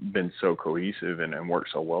been so cohesive and worked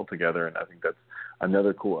so well together. And I think that's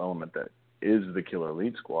another cool element that is the Killer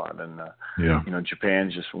Elite Squad. And,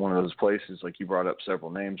 Japan's just one of those places, like you brought up several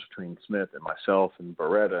names between Smith and myself and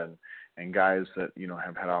Beretta and guys that,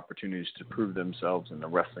 have had opportunities to prove themselves in the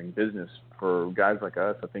wrestling business. For guys like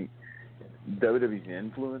us, I think WWE's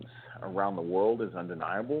influence around the world is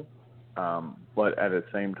undeniable. But at the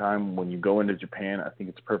same time, when you go into Japan, I think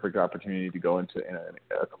it's a perfect opportunity to go into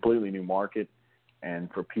a completely new market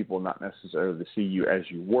and for people not necessarily to see you as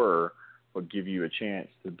you were, but give you a chance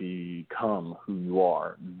to become who you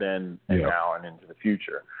are then and now and into the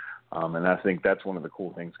future. And I think that's one of the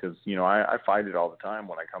cool things because, I fight it all the time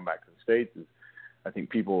when I come back to the States. Is I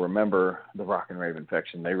think people remember the Rock and Rave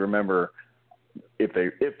infection. They remember, if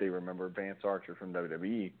they remember Vance Archer from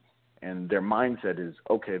WWE, and their mindset is,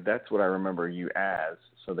 okay, that's what I remember you as,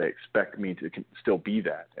 so they expect me to still be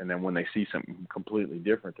that. And then when they see something completely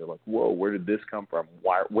different, they're like, whoa, where did this come from?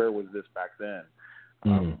 Where was this back then?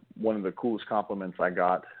 One of the coolest compliments I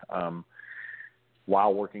got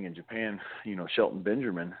while working in Japan, Shelton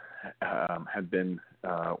Benjamin had been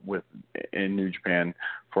in New Japan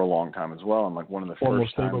for a long time as well. And like one of the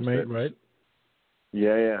first times stablemate, right?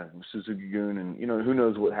 Yeah, Suzuki-gun, and who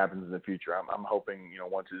knows what happens in the future. I'm hoping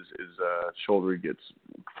once his shoulder gets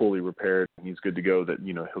fully repaired and he's good to go, that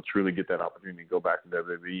he'll truly get that opportunity to go back to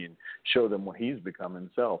WWE and show them what he's become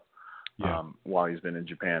himself while he's been in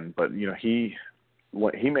Japan. But he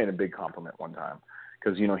made a big compliment one time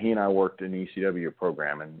because he and I worked in the ECW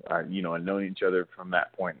program and and known each other from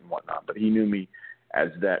that point and whatnot. But he knew me as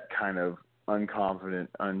that kind of unconfident,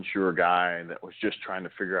 unsure guy that was just trying to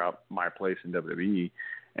figure out my place in WWE.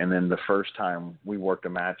 And then the first time we worked a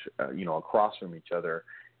match, across from each other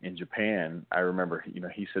in Japan, I remember,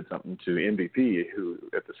 he said something to MVP, who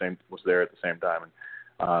was there at the same time,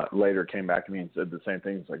 and later came back to me and said the same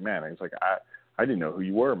thing. It's like, man, he's like, I didn't know who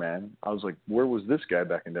you were, man. I was like, where was this guy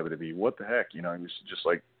back in WWE? What the heck? It was just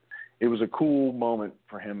like, it was a cool moment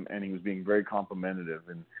for him, and he was being very complimentary.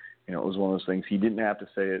 And you know, it was one of those things. He didn't have to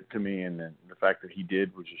say it to me, and then the fact that he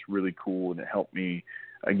did was just really cool, and it helped me,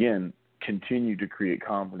 again, continue to create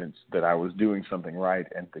confidence that I was doing something right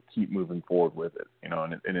and to keep moving forward with it. You know,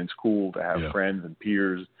 and it's cool to have friends and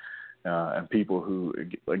peers and people who,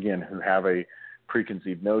 again, who have a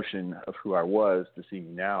preconceived notion of who I was to see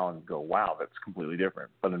me now and go, wow, that's completely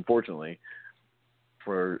different. But unfortunately,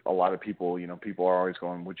 for a lot of people, you know, people are always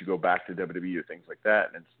going, would you go back to WWE or things like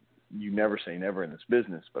that? And you never say never in this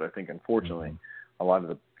business. But I think, unfortunately, a lot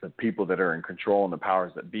of the people that are in control and the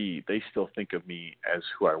powers that be, they still think of me as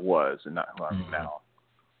who I was and not who I am now.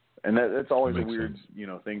 And that's always a weird, you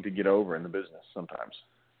know, thing to get over in the business sometimes.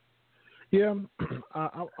 Yeah,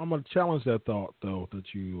 I'm going to challenge that thought, though, that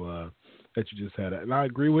you just had. And I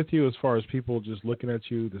agree with you as far as people just looking at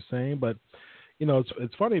you the same. But, you know,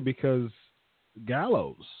 it's funny because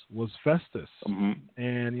Gallows was Festus.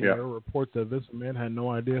 And, you know, there were reports that this man had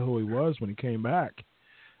no idea who he was when he came back,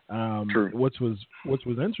 which was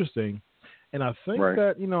interesting. And I think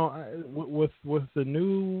that, you know, with the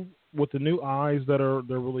new eyes they're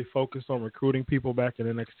really focused on recruiting people back in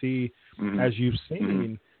NXT, as you've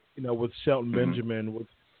seen, you know, with Shelton Benjamin,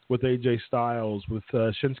 with AJ Styles, with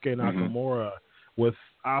Shinsuke Nakamura, with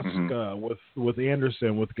Asuka, with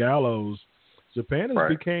Anderson, with Gallows, Japan has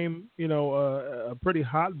became, you know, a pretty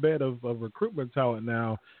hotbed of recruitment talent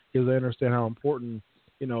now, because they understand how important,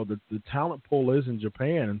 you know, the talent pool is in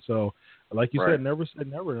Japan. And so, like you said, never say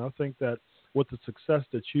never. And I think that with the success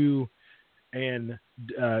that you and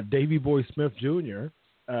Davey Boy Smith Jr.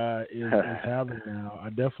 is having now, I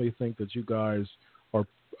definitely think that you guys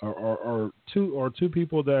are two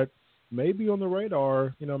people that may be on the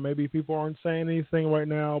radar. You know, maybe people aren't saying anything right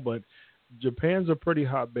now, but Japan's a pretty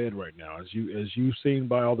hotbed right now, as you've seen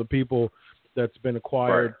by all the people that's been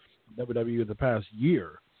acquired WWE the past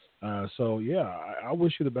year. So yeah, I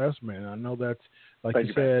wish you the best, man. I know that, like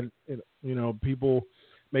you said, you know, people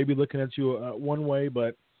may be looking at you one way,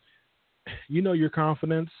 but you know your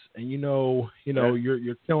confidence, and you know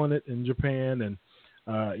you're killing it in Japan,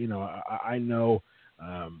 and you know I know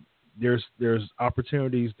there's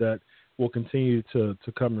opportunities that will continue to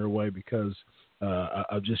come your way because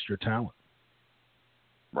of just your talent.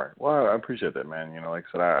 Right. Well, I appreciate that, man. You know, like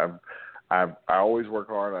I said, I always work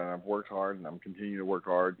hard, and I've worked hard, and I'm continuing to work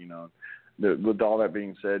hard. You know, with all that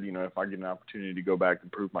being said, you know, if I get an opportunity to go back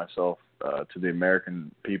and prove myself to the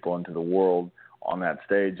American people and to the world on that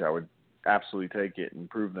stage, I would absolutely take it and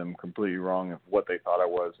prove them completely wrong of what they thought I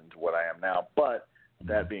was and to what I am now. But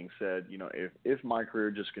that being said, you know, if my career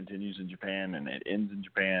just continues in Japan and it ends in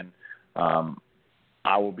Japan,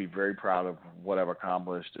 I will be very proud of what I've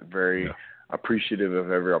accomplished, very appreciative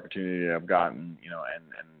of every opportunity I've gotten, you know,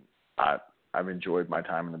 and I've enjoyed my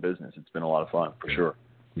time in the business. It's been a lot of fun, for sure.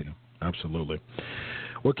 Yeah, absolutely.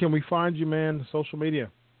 Where can we find you, man? Social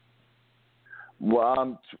media?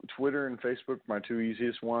 Well, Twitter and Facebook, my two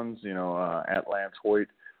easiest ones, you know, at Lance Hoyt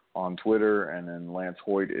on Twitter, and then Lance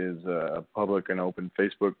Hoyt is a public and open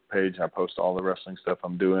Facebook page. I post all the wrestling stuff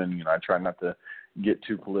I'm doing. You know, I try not to get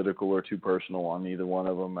too political or too personal on either one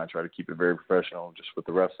of them. I try to keep it very professional just with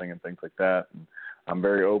the wrestling and things like that. And I'm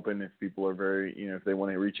very open if people are very, you know, if they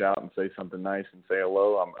want to reach out and say something nice and say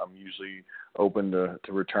hello, I'm usually open to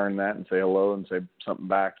return that and say hello and say something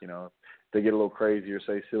back. You know, if they get a little crazy or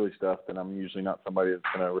say silly stuff, then I'm usually not somebody that's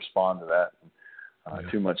going to respond to that.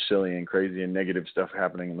 Too much silly and crazy and negative stuff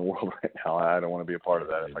happening in the world right now. I don't want to be a part of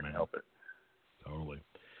that if I can help it. Totally.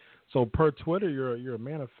 So per Twitter, you're a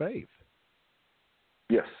man of faith.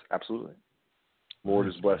 Yes, absolutely. Lord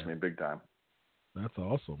has blessed me big time. That's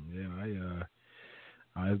awesome. Yeah,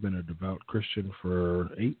 I've been a devout Christian for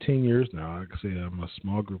 18 years now. Like I say, I'm a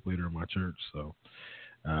small group leader in my church. So,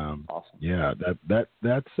 awesome. Yeah, that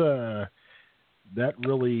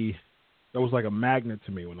really. That was like a magnet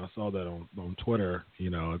to me when I saw that on Twitter. You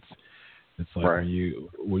know, it's like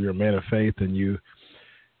when you're a man of faith, and you,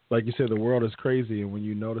 like you said, the world is crazy, and when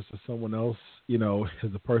you notice that someone else, you know,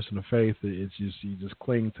 is a person of faith, it's just you just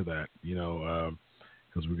cling to that, you know,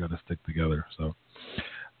 because we got to stick together. So,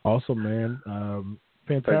 awesome, man,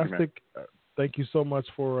 fantastic. Thank you so much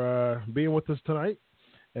for being with us tonight.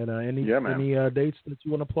 And any dates that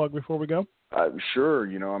you want to plug before we go? Sure.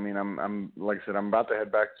 You know, I mean, I'm like I said, I'm about to head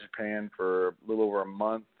back to Japan for a little over a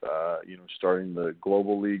month. You know, starting the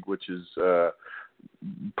Global League, which is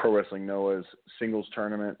Pro Wrestling Noah's singles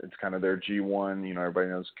tournament. It's kind of their G1. You know, everybody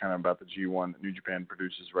knows kind of about the G1 that New Japan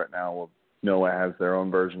produces right now. Well, Noah has their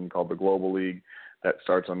own version called the Global League that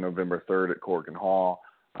starts on November 3rd at Corgan Hall.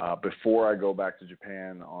 Before I go back to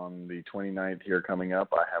Japan on the 29th here coming up,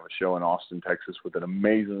 I have a show in Austin, Texas with an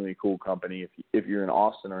amazingly cool company. If you're in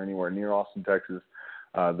Austin or anywhere near Austin, Texas,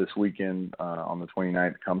 this weekend on the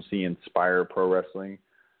 29th. Come see Inspire Pro Wrestling.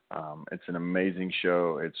 It's an amazing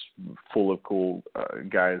show. It's full of cool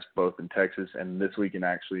guys both in Texas, and this weekend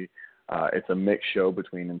actually it's a mixed show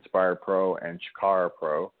between Inspire Pro and Chikara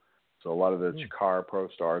Pro. So a lot of the Chikara Pro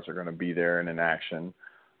stars are going to be there and in action.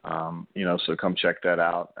 So come check that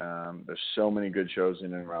out. There's so many good shows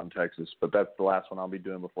in and around Texas, but that's the last one I'll be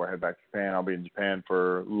doing before I head back to Japan. I'll be in Japan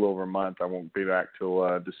for a little over a month. I won't be back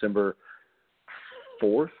till December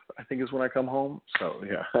 4th, I think is when I come home. So,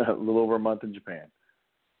 yeah, a little over a month in Japan.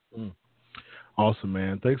 Awesome,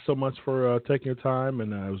 man. Thanks so much for taking your time,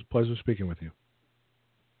 and it was a pleasure speaking with you.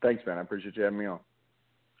 Thanks, man. I appreciate you having me on.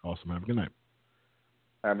 Awesome. Have a good night.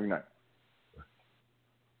 Have a good night.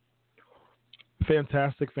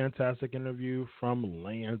 Fantastic interview from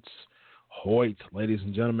Lance Hoyt, ladies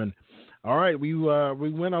and gentlemen. All right, we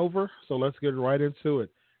went over, so let's get right into it.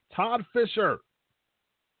 Todd Fisher,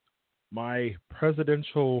 my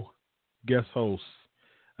presidential guest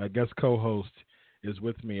co-host, is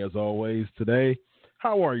with me as always today.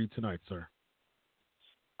 How are you tonight, sir?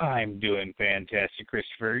 I'm doing fantastic,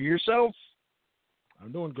 Christopher. Yourself?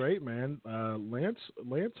 I'm doing great, man. Lance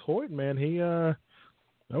Hoyt, man, that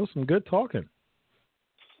was some good talking.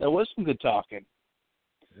 There was some good talking.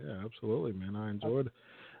 Yeah, absolutely, man. I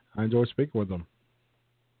enjoyed speaking with him.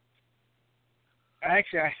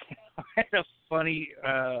 Actually, I had a funny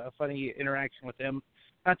interaction with him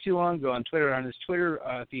not too long ago on Twitter. On his Twitter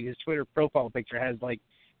feed, his Twitter profile picture has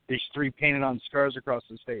there's 3 painted on scars across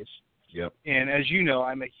his face. Yep. And as you know,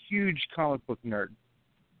 I'm a huge comic book nerd.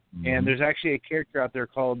 Mm-hmm. And there's actually a character out there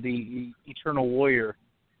called the Eternal Warrior,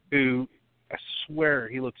 who I swear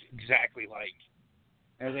he looks exactly like.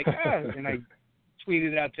 And I was like, and I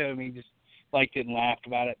tweeted it out to him. He just liked it and laughed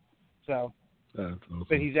about it. So, that's awesome.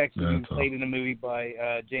 But he's actually been played in a movie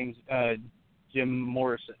by Jim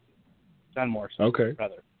Morrison, John Morrison. Okay.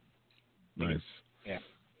 Brother. Nice. Yeah.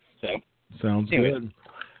 So. Sounds good.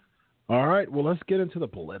 All right. Well, let's get into the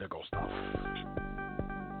political stuff.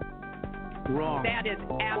 Wrong. That is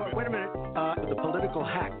wait a minute. The political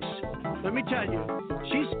hacks. Let me tell you,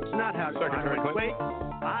 she's not how to wait.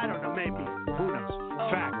 I don't know, maybe. Who knows?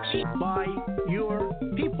 Facts by your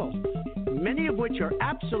people, many of which are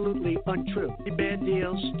absolutely untrue. Bad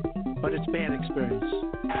deals, but it's bad experience.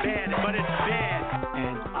 Bad, but it's bad,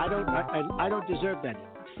 and I don't deserve that.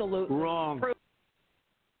 Absolutely wrong.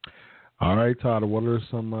 All right, Todd. What are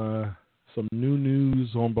some new news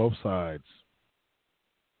on both sides?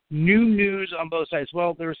 New news on both sides.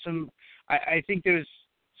 Well, there's some. I think there's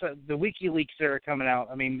the WikiLeaks that are coming out.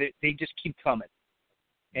 I mean, they just keep coming,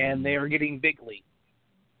 and they are getting bigly.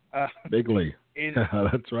 Bigly.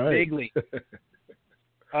 That's right. Bigly.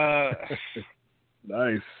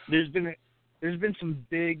 Nice. There's been some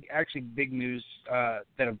big news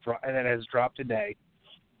that has dropped today.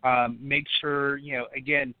 Make sure,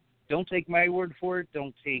 again, don't take my word for it.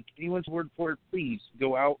 Don't take anyone's word for it. Please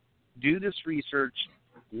go out, do this research,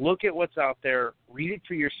 look at what's out there, read it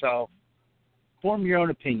for yourself, form your own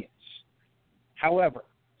opinions. However,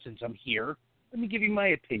 since I'm here, let me give you my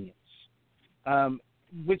opinions.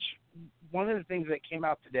 Which one of the things that came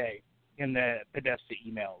out today in the Podesta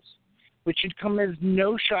emails, which should come as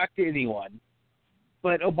no shock to anyone,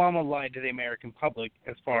 but Obama lied to the American public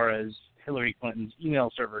as far as Hillary Clinton's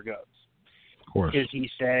email server goes. Of course. Because he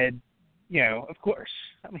said, of course.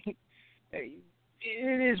 I mean,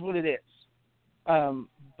 it is what it is.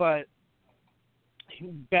 But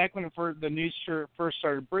back when the news first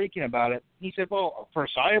started breaking about it, he said, well,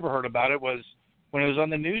 first I ever heard about it was when it was on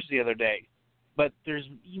the news the other day. But there's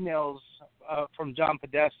emails from John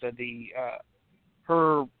Podesta,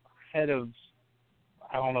 her head of,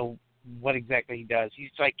 I don't know what exactly he does. He's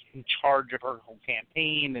like in charge of her whole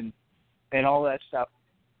campaign and all that stuff,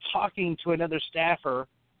 talking to another staffer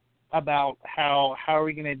about how are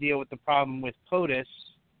we going to deal with the problem with POTUS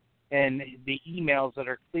and the emails that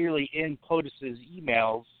are clearly in POTUS's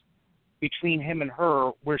emails between him and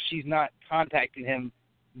her, where she's not contacting him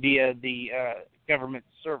via the government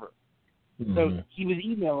server. Mm-hmm. So he was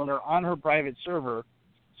emailing her on her private server.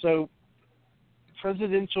 So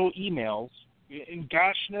presidential emails, and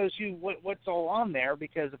gosh knows what's all on there,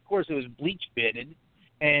 because of course it was bleach bitted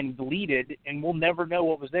and deleted, and we'll never know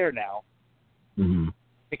what was there now,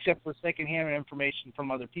 except for secondhand information from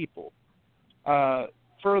other people.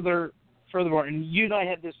 Furthermore, and you and I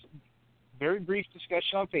had this very brief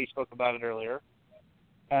discussion on Facebook about it earlier.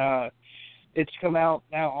 It's come out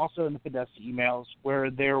now also in the Podesta emails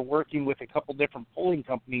where they're working with a couple different polling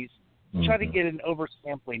companies to try to get an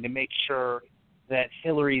oversampling to make sure that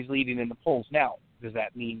Hillary's leading in the polls. Now, does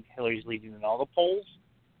that mean Hillary's leading in all the polls?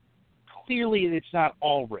 Clearly, it's not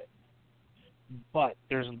all written. but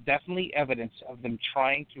there's definitely evidence of them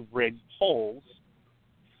trying to rig polls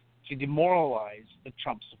to demoralize the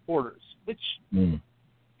Trump supporters, which, you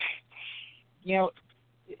know,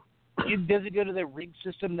 does it go to the rigged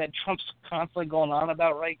system that Trump's constantly going on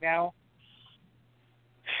about right now?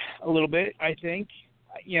 A little bit, I think.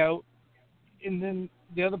 You know, and then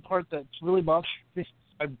the other part that's really bothering me,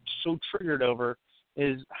 I'm so triggered over,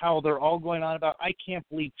 is how they're all going on about, I can't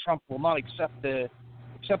believe Trump will not accept the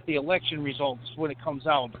election results when it comes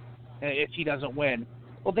out if he doesn't win.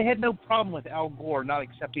 Well, they had no problem with Al Gore not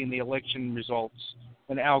accepting the election results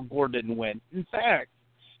when Al Gore didn't win. In fact,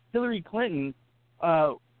 Hillary Clinton,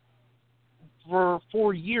 for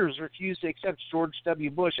 4 years, refused to accept George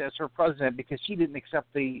W. Bush as her president because she didn't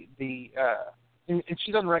accept and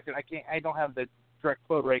she's on record. I don't have the direct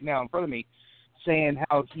quote right now in front of me, saying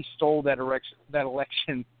how he stole that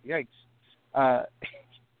election. Yikes!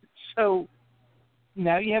 So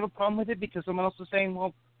now you have a problem with it because someone else is saying,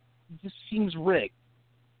 well, this seems rigged.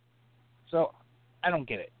 So I don't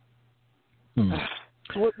get it.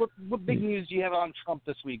 So what big news do you have on Trump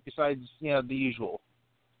this week besides, you know, the usual?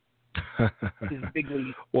 Which is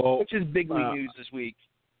big league news this week?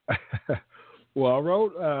 Well, I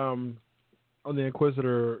wrote on the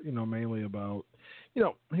Inquisitor, you know, mainly about, you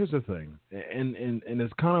know, here's the thing, and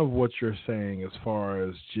it's kind of what you're saying as far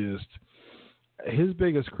as just his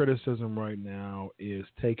biggest criticism right now is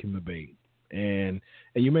taking the bait, and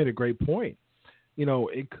you made a great point. You know,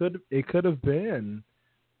 it could have been,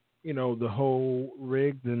 you know, the whole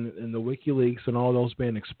rigged and the WikiLeaks and all those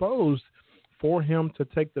being exposed for him to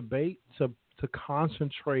take the bait to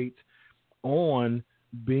concentrate on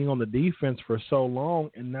being on the defense for so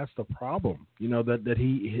long, and that's the problem. You know, that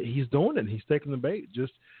he's doing it. He's taking the bait.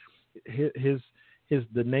 Just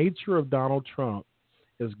the nature of Donald Trump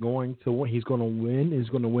is going to win. He's going to win. He's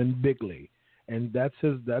going to win bigly, and that's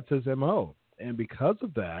his MO. And because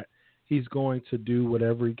of that, he's going to do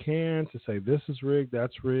whatever he can to say this is rigged,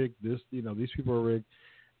 that's rigged, this, you know, these people are rigged.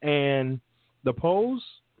 And the polls,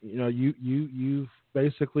 you know, you've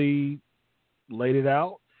basically laid it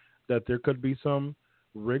out that there could be some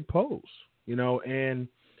rigged polls, you know,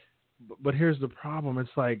 but here's the problem.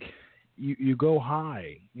 It's like you go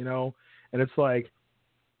high, you know, and it's like,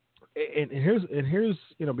 and here's,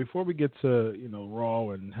 you know, before we get to, you know, Raw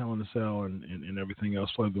and Hell in a Cell and everything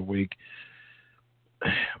else for the week,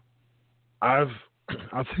 I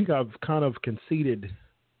think I've kind of conceded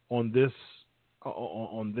on this,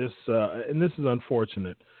 and this is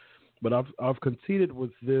unfortunate, but I've conceded with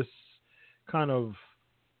this kind of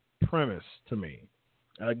premise to me.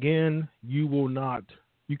 Again, you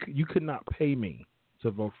could not pay me to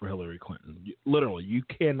vote for Hillary Clinton. Literally, you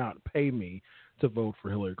cannot pay me to vote for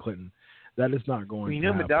Hillary Clinton. That is not going to happen. You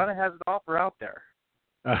know, Madonna has an offer out there.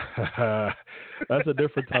 That's a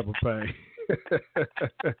different type of pay.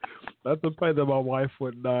 That's a pay that my wife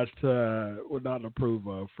would not approve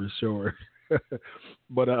of for sure.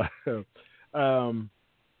 But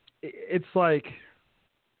it's like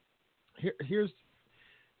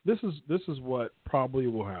this is what probably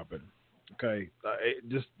will happen. Okay,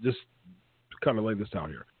 just kind of lay this out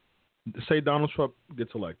here. Say Donald Trump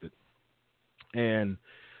gets elected, and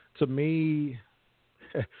to me,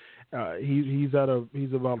 he's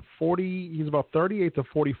about 38 to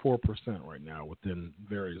 44% right now within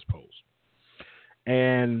various polls,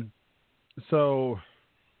 and so,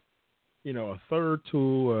 you know, a third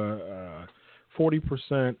to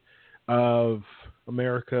 40% of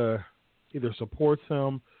America either supports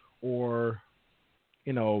him or,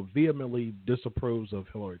 you know, vehemently disapproves of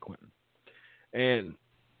Hillary Clinton. And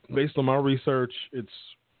based on my research, it's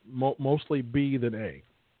mostly B than A.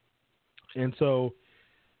 And so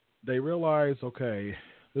they realize, okay,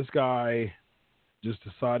 this guy just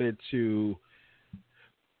decided to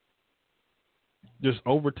just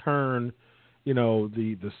overturn, you know,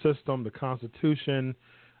 the system, the Constitution,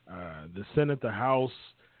 the Senate, the House,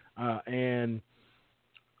 and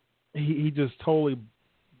he just totally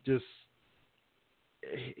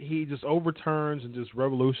he just overturns and just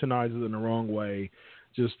revolutionizes in the wrong way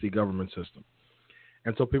just the government system.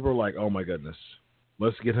 And so people are like, oh my goodness,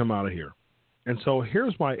 let's get him out of here. And so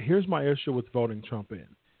here's my issue with voting Trump in.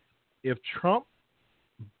 If Trump,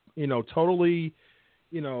 you know, totally,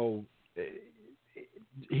 you know,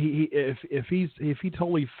 if he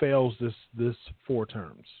totally fails this 4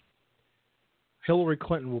 terms, Hillary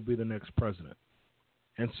Clinton will be the next president.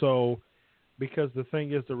 And so, because the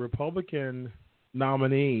thing is, the Republican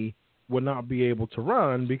nominee would not be able to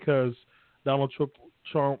run because Donald Trump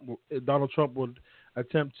would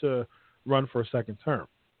attempt to run for a second term.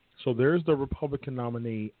 So there's the Republican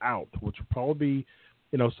nominee out, which would probably be,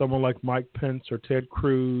 you know, someone like Mike Pence or Ted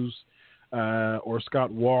Cruz, or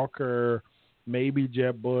Scott Walker, maybe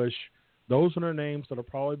Jeb Bush. Those are the names that will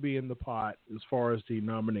probably be in the pot as far as the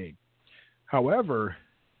nominee. However,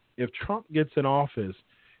 if Trump gets in office,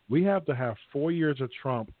 we have to have 4 years of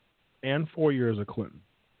Trump and 4 years of Clinton.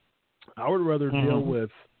 I would rather deal with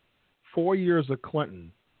 4 years of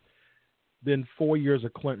Clinton than 4 years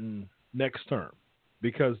of Clinton next term,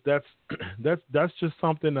 because that's just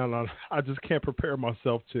something that I just can't prepare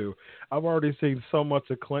myself to. I've already seen so much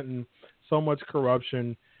of Clinton, so much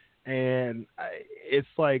corruption, and it's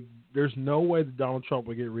like there's no way that Donald Trump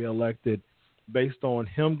would get reelected based on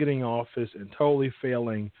him getting office and totally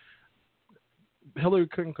failing. Hillary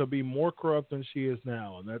Clinton could be more corrupt than she is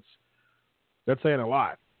now, and that's saying a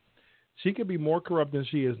lot. She could be more corrupt than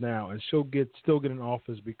she is now, and she'll still get in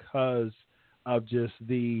office because of just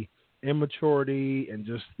the immaturity and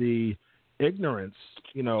just the ignorance,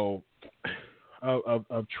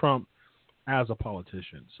 of Trump as a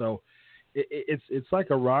politician. So it's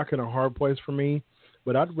like a rock and a hard place for me.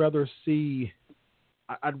 But I'd rather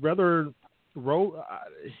roll.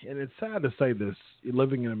 And it's sad to say this,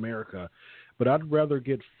 living in America, but I'd rather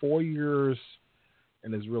get 4 years.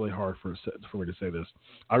 And it's really hard for me to say this.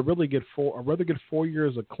 I'd rather get 4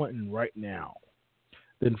 years of Clinton right now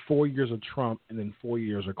than 4 years of Trump and then 4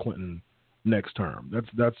 years of Clinton next term.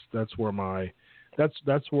 That's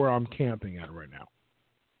where I'm camping at right now.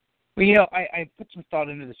 Well, I put some thought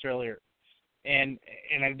into this earlier, and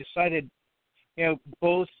I've decided,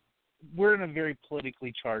 both we're in a very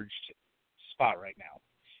politically charged spot right now,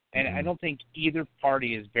 and I don't think either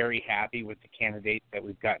party is very happy with the candidate that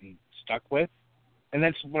we've gotten stuck with. And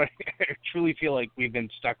that's what I truly feel like we've been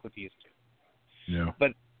stuck with these two. Yeah.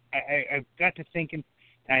 But I've got to thinking,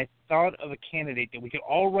 and I thought of a candidate that we could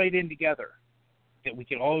all write in together, that we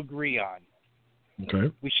could all agree on. Okay.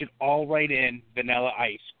 We should all write in Vanilla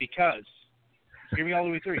Ice because, hear me all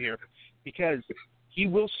the way through here, because he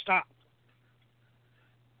will stop,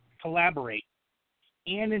 collaborate,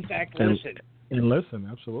 and in fact listen. And listen,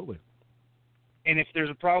 absolutely. And if there's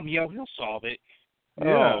a problem, he'll solve it.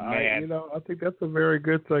 Yeah, oh, man. I think that's a very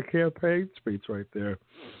good campaign speech right there.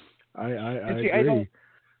 I agree.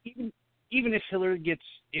 Even if Hillary gets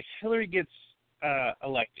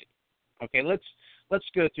elected, okay, let's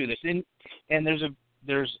go through this. And there's a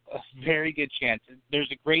very good chance. There's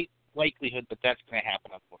a great likelihood that that's going to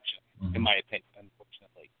happen. Unfortunately, in my opinion,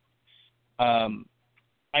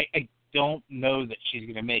 I don't know that she's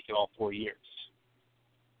going to make it all 4 years.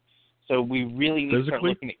 So we really need to start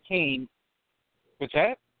looking at Kane. What's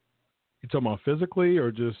that? You talking about physically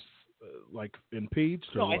or just like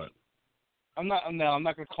impeached or what? I'm not going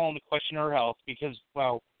to call into question her health because,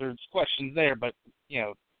 well, there's questions there, but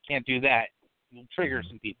can't do that. We'll trigger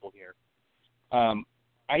some people here.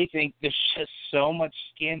 I think there's just so much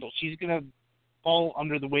scandal. She's going to fall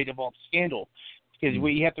under the weight of all the scandal because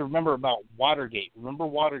we have to remember about Watergate. Remember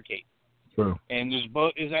Watergate? True. And it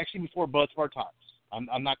was actually before both of our times.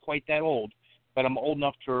 I'm not quite that old. But I'm old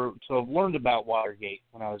enough to have learned about Watergate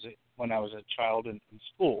when I was a child in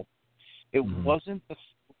school. It wasn't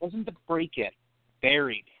the break-in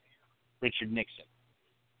buried Richard Nixon.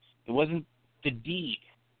 It wasn't the deed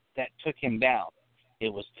that took him down. It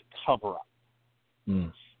was the cover-up.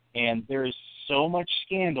 And there is so much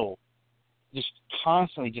scandal, just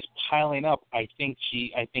constantly just piling up. I think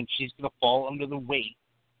she's going to fall under the weight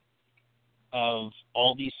of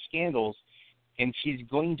all these scandals, and she's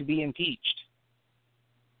going to be impeached.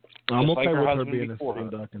 I'm okay with her being a sitting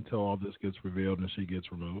duck until all this gets revealed and she gets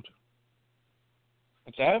removed.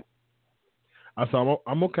 What's that? I said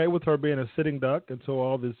I'm okay with her being a sitting duck until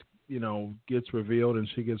all this, gets revealed and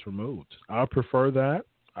she gets removed. I prefer that.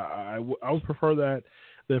 I would prefer that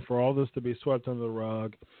than for all this to be swept under the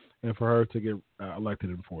rug and for her to get elected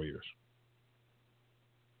in 4 years.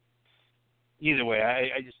 Either way,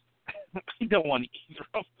 I just I don't want either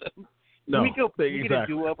of them. No, Can we get a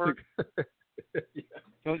do-over?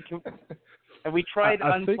 Have we tried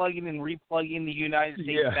unplugging and replugging the United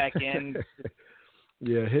States back in?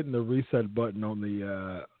 Yeah, hitting the reset button on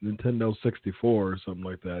the Nintendo 64 or something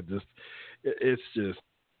like that.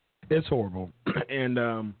 It's horrible. And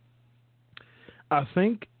I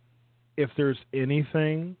think if there's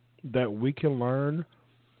anything that we can learn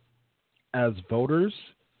as voters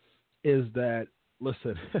is that,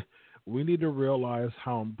 listen, we need to realize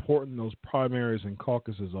how important those primaries and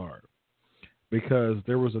caucuses are. Because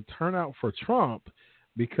there was a turnout for Trump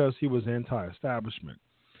because he was anti-establishment.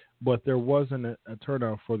 But there wasn't a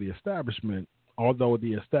turnout for the establishment, although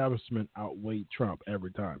the establishment outweighed Trump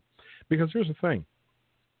every time. Because here's the thing.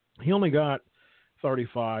 He only got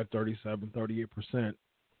 35, 37, 38%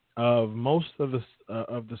 of most of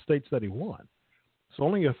the states that he won. So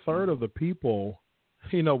only a third of the people,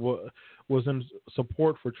 was in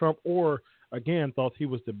support for Trump, or again thought he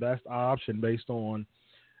was the best option based on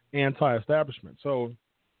anti-establishment. So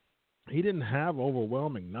he didn't have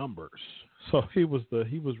overwhelming numbers. So they were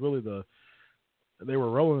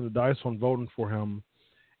rolling the dice on voting for him.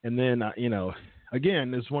 And then,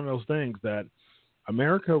 again, it's one of those things that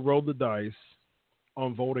America rolled the dice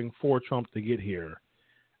on voting for Trump to get here.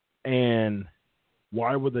 And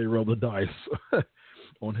why would they roll the dice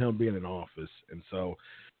on him being in office? And so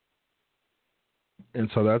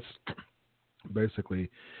that's basically,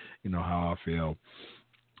 how I feel.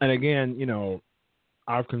 And again,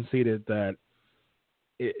 I've conceded that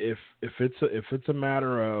if it's a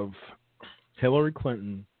matter of Hillary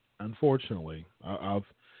Clinton, unfortunately, I've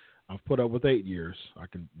put up with 8 years. I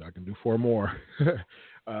can do 4 more.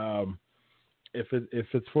 If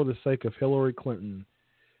it's for the sake of Hillary Clinton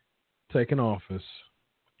taking office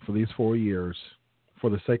for these 4 years, for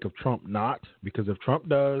the sake of Trump not, because if Trump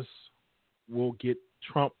does, we'll get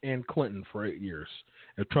Trump and Clinton for 8 years.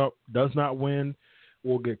 If Trump does not win,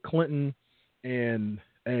 we'll get Clinton and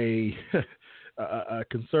a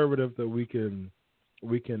conservative that we can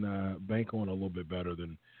bank on a little bit better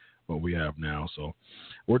than what we have now. So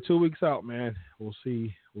we're 2 weeks out, man. We'll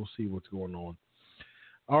see what's going on.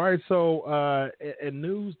 All right, so in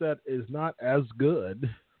news that is not as good,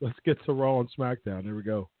 let's get to Raw and SmackDown. Here we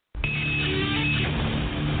go.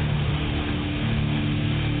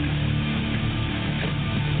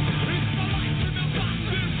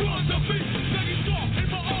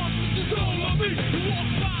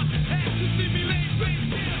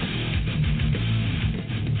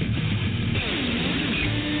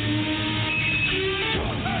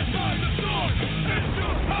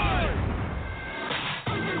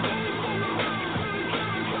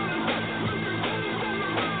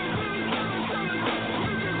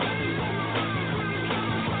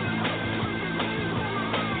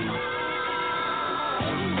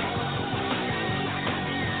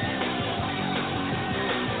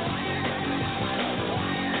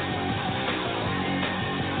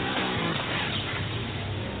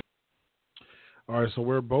 All right, so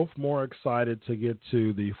we're both more excited to get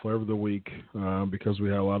to the Flavor of the Week because we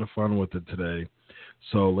had a lot of fun with it today.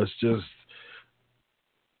 So let's just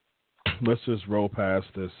roll past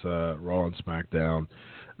this Raw and SmackDown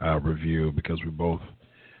review because we both,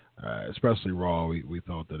 especially Raw, we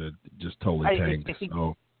thought that it just totally tanked.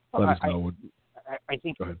 So let us know. I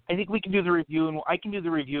think we can do the review, and I can do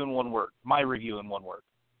the review in one word. My review in one word.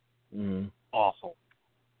 Mm-hmm. Awful.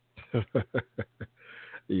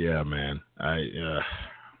 Yeah, man. I'm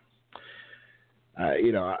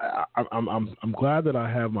glad that I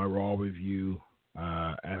have my Raw review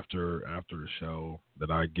after the show, that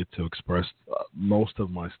I get to express most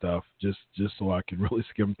of my stuff just so I can really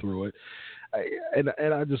skim through it.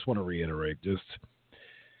 And I just want to reiterate,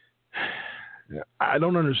 I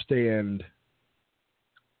don't understand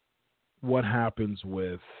what happens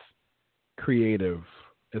with creative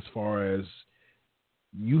as far as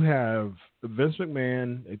you have Vince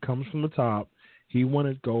McMahon. It comes from the top. He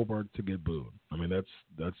wanted Goldberg to get booed. I mean, that's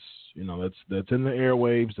in the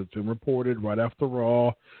airwaves. That's been reported right after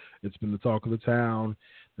Raw. It's been the talk of the town.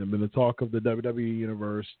 It's been the talk of the WWE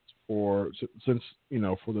universe since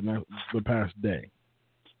for the past day.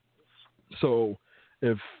 So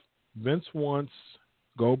if Vince wants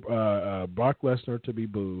Brock Lesnar to be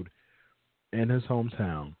booed in his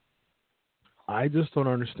hometown, I just don't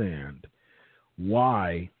understand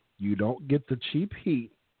why you don't get the cheap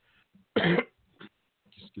heat.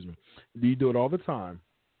 Excuse me. You do it all the time.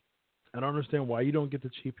 I don't understand why you don't get the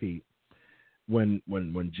cheap heat when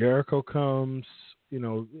Jericho comes, is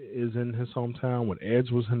in his hometown, when Edge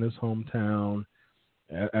was in his hometown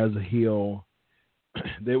as a heel.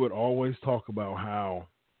 They would always talk about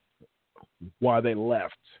why they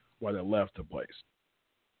left the place.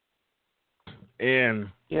 And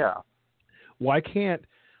yeah, why could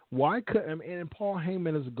and Paul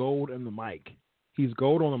Heyman is gold in the mic. He's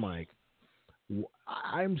gold on the mic.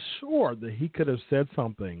 I'm sure that he could have said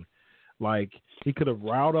something like he could have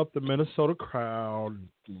riled up the Minnesota crowd.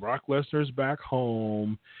 Brock Lesnar's back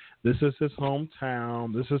home. This is his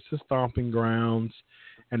hometown. This is his stomping grounds.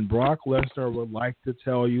 And Brock Lesnar would like to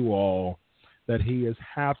tell you all that he is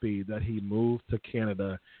happy that he moved to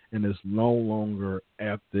Canada and is no longer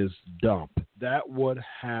at this dump. That would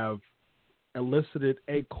have elicited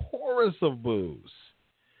a chorus of boos.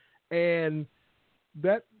 And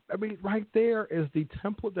that, right there is the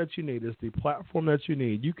template that you need, is the platform that you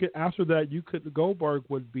need. Goldberg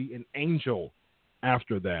would be an angel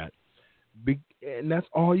after that. and that's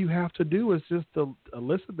all you have to do is just to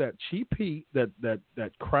elicit that cheap heat, that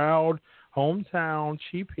crowd, hometown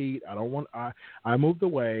cheap heat. I moved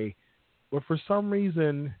away, but for some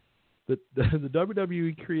reason, the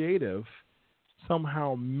WWE creative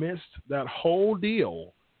somehow missed that whole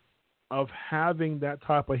deal of having that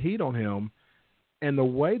type of heat on him, and the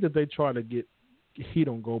way that they tried to get heat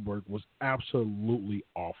on Goldberg was absolutely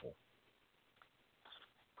awful.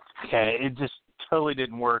 Okay, it just totally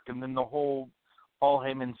didn't work, and then the whole Paul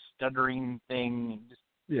Heyman stuttering thing. Just,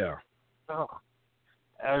 yeah. Oh,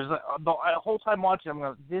 I was like, the whole time watching, I'm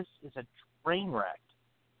going, this is a train wreck.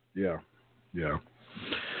 Yeah.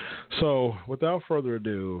 So, without further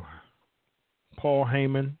ado, Paul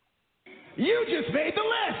Heyman. You just made the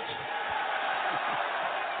list.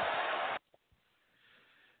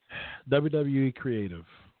 WWE creative.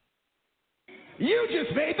 You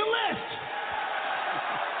just made the list.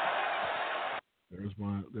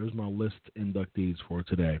 There's my list inductees for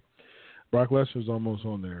today. Brock Lesnar's almost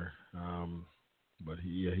on there, but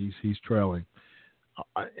he's trailing.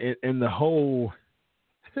 And the whole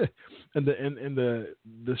and the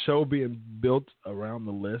show being built around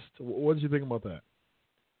the list. What did you think about that?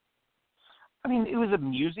 I mean, it was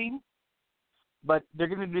amusing, but they're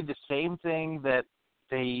going to do the same thing that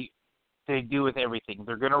they do with everything.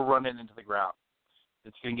 They're going to run it into the ground.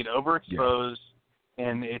 It's going to get overexposed,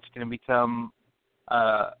 and it's going to become,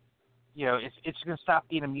 it's going to stop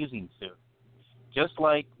being amusing soon. Just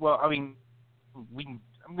like, well, I mean, I'm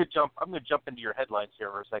going to jump into your headlines here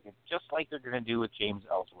for a second. Just like they're going to do with James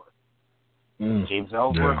Ellsworth. James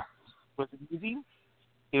Ellsworth was amusing.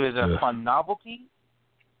 It was a fun novelty,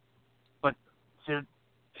 but they're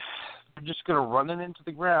just going to run it into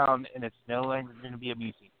the ground, and it's no longer going to be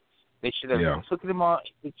amusing. They should have took him on.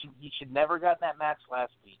 He should never gotten that match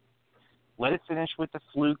last week. Let it finish with the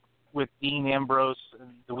fluke with Dean Ambrose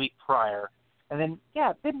the week prior, and then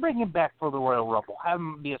bring him back for the Royal Rumble. Have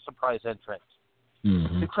him be a surprise entrance.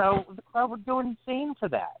 Mm-hmm. The crowd would go insane for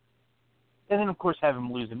that, and then of course have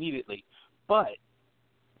him lose immediately. But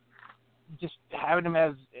just having him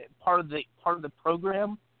as part of the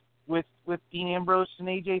program with Dean Ambrose and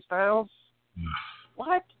AJ Styles,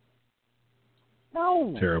 what?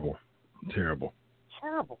 No. Terrible.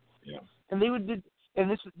 Yeah. And they would, they're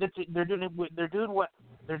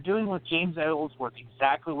doing with James Ellsworth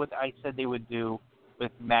exactly what I said they would do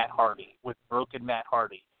with Matt Hardy, with broken Matt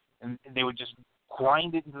Hardy, and they would just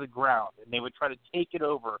grind it into the ground, and they would try to take it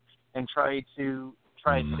over and try to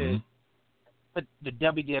put the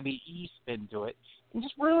WWE spin to it and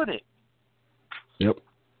just ruin it. Yep.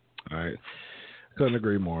 All right. Couldn't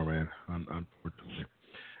agree more, man. Unfortunately.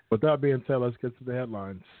 With that being said, let's get to the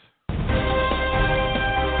headlines.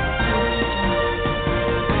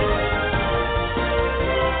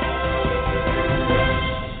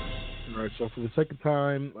 All right, so for the second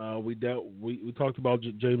time, we talked about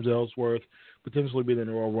James Ellsworth potentially being in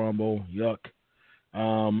the Royal Rumble. Yuck.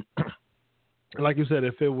 Like you said,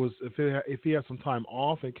 if he had some time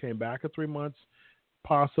off and came back in 3 months,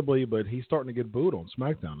 possibly, but he's starting to get booed on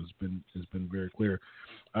SmackDown. It's been very clear.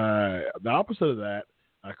 The opposite of that,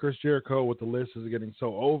 Chris Jericho with the list is getting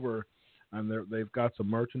so over, and they've got some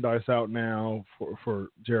merchandise out now for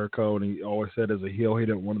Jericho, and he always said as a heel he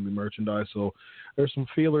didn't want to be merchandise, so there's some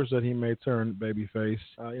feelers that he may turn babyface.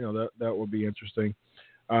 That would be interesting.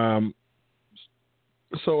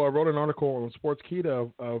 So I wrote an article on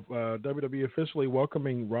Sportskeeda of WWE officially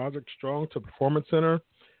welcoming Roderick Strong to Performance Center.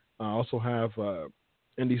 I also have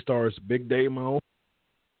Indie Stars Big Damo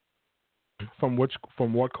from What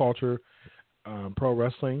Culture Pro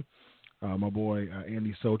Wrestling. My boy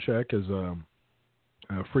Andy Socek is a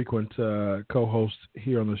frequent co-host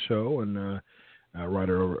here on the show and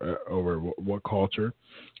writer over What Culture,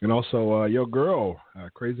 and also your girl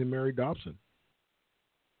Crazy Mary Dobson.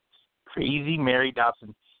 Crazy Mary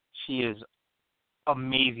Dobson, she is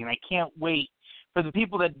amazing. I can't wait for the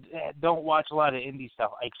people that don't watch a lot of indie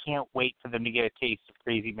stuff. I can't wait for them to get a taste of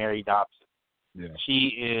Crazy Mary Dobson. Yeah,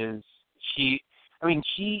 she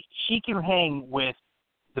can hang with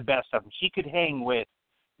the best of them. She could hang with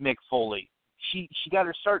Mick Foley. She got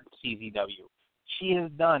her start in CZW. She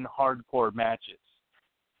has done hardcore matches.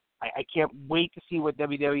 I can't wait to see what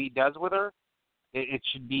WWE does with her. It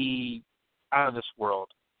should be out of this world.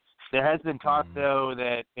 There has been talk, though,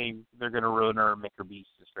 that they're going to ruin her and make her Beast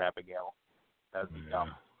to Abigail. That would be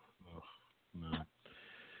dumb. No.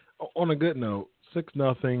 On a good note,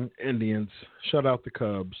 6-0 Indians shut out the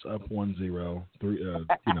Cubs up 1-0.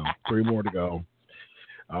 3 more to go.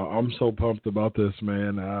 I'm so pumped about this,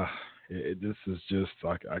 man. This is just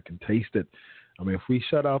I can taste it. I mean, if we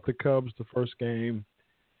shut out the Cubs the first game,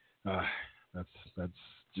 that's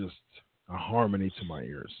just harmony to my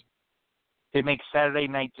ears. It makes Saturday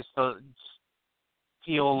night just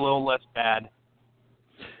feel a little less bad.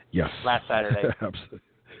 Yes. Last Saturday.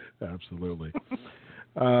 Absolutely.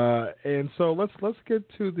 And so let's get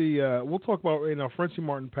to the. We'll talk about Frenchy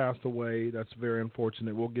Martin passed away. That's very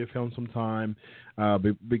unfortunate. We'll give him some time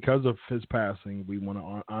because of his passing. We want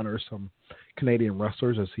to honor some Canadian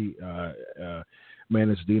wrestlers as he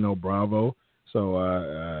managed Dino Bravo.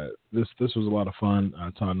 So this was a lot of fun.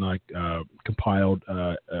 Tom and I compiled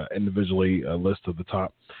individually a list of the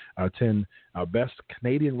top 10 best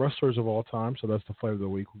Canadian wrestlers of all time. So that's the flavor of the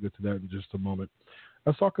week. We'll get to that in just a moment.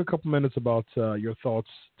 Let's talk a couple minutes about your thoughts,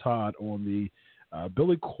 Todd, on the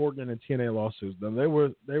Billy Corgan and TNA lawsuits. Now they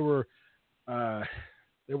were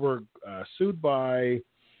sued by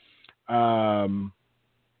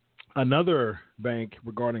another bank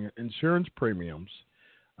regarding insurance premiums,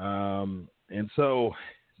 and so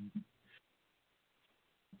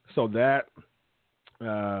that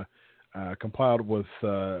compiled with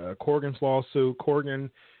Corgan's lawsuit. Corgan,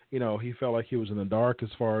 he felt like he was in the dark as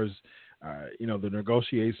far as the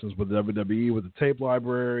negotiations with WWE, with the tape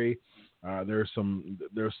library. There's some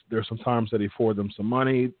times that he forwarded them some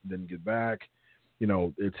money, didn't get back.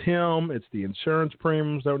 It's him. It's the insurance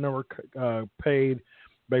premiums that were never paid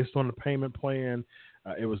based on the payment plan.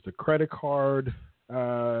 It was the credit card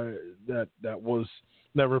that was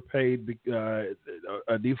never paid, a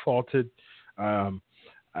defaulted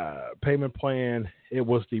payment plan. It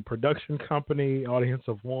was the production company, Audience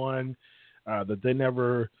of One, that they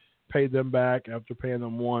never paid them back after paying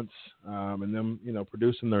them once, and them,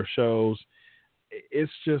 producing their shows.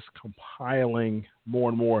 It's just compiling more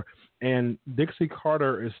and more. And Dixie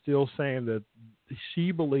Carter is still saying that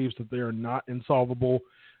she believes that they are not insolvable.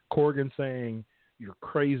 Corgan saying, you're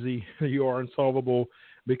crazy, you are insolvable,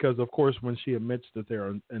 because, of course, when she admits that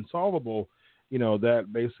they're insolvable,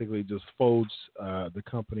 that basically just folds the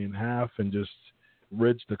company in half and just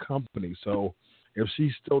rids the company. So if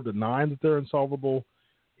she's still denying that they're insolvable,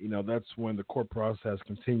 that's when the court process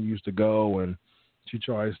continues to go and she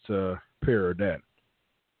tries to pay her debt.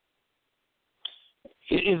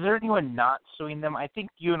 Is there anyone not suing them? I think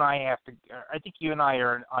you and I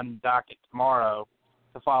are on docket tomorrow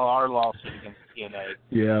to file our lawsuit against TNA.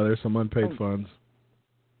 Yeah, there's some unpaid funds.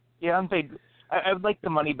 Yeah, unpaid. I would like the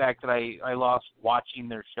money back that I lost watching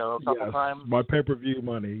their show a couple times. My pay-per-view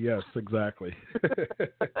money. Yes, exactly.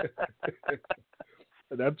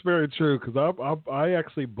 That's very true, because I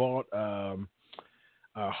actually bought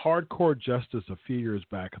Hardcore Justice a few years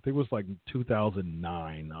back. I think it was like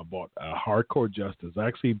 2009. I bought Hardcore Justice. I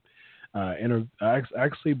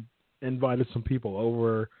actually invited some people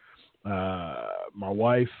over. My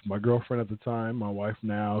wife, my girlfriend at the time, my wife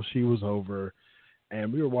now, she was over,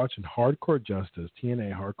 and we were watching Hardcore Justice,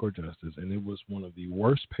 TNA Hardcore Justice, and it was one of the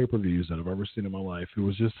worst pay-per-views that I've ever seen in my life. It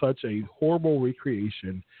was just such a horrible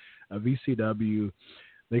recreation of ECW.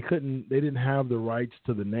 They didn't have the rights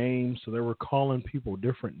to the names, so they were calling people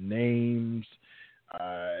different names.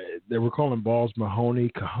 They were calling Balls Mahoney,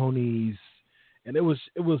 Cajones, and it was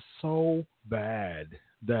so bad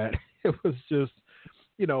that it was just,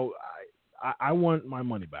 I want my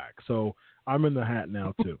money back. So I'm in the hat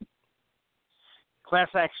now too.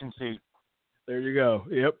 Class action suit. There you go.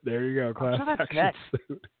 Yep, there you go. Class action next.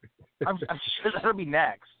 suit. I'm sure that'll be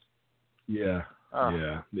next. Yeah.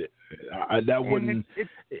 Yeah, that wouldn't.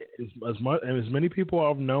 As many people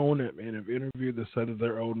I've known and have interviewed that said that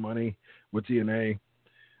they're owed money with TNA,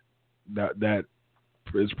 that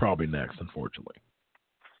is probably next, unfortunately.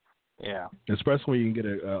 Yeah. Especially when you can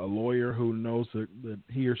get a lawyer who knows that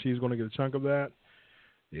he or she's going to get a chunk of that.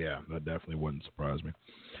 Yeah, that definitely wouldn't surprise me.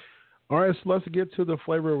 All right, so let's get to the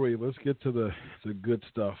flavor of the week. Let's get to the good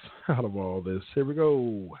stuff out of all this. Here we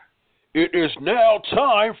go. It is now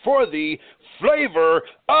time for the flavor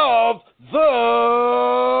of the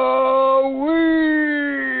week.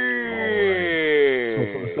 Right. So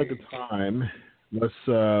for the sake of time, let's.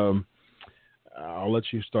 I'll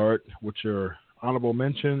let you start with your honorable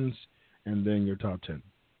mentions and then your top 10.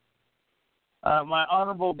 My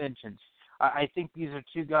honorable mentions. I think these are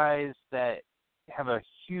two guys that have a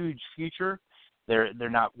huge future. They're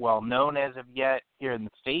not well known as of yet here in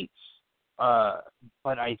the States.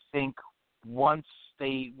 But I think once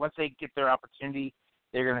they get their opportunity,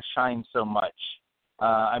 they're going to shine so much.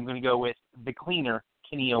 I'm going to go with the cleaner,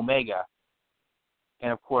 Kenny Omega,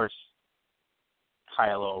 and of course,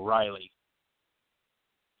 Kyle O'Reilly.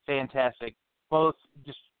 Fantastic, both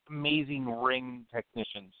just amazing ring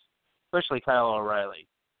technicians, especially Kyle O'Reilly,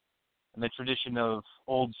 and the tradition of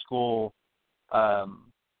old school.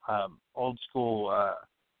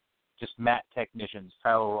 Just mat technicians.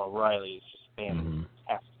 Kyle O'Reilly is just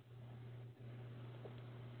fantastic.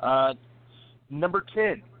 Number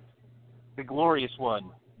 10, the glorious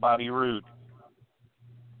one, Bobby Roode.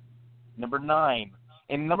 Number 9.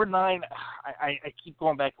 And number 9, I keep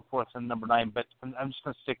going back and forth on number 9, but I'm just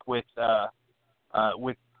going to stick with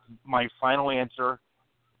my final answer.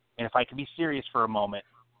 And if I can be serious for a moment,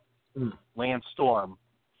 Lance Storm.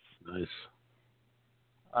 Nice.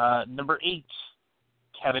 Number 8,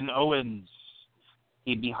 Kevin Owens.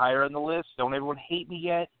 He'd be higher on the list. Don't everyone hate me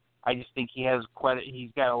yet. I just think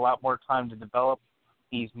he's got a lot more time to develop.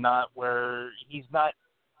 He's not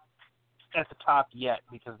at the top yet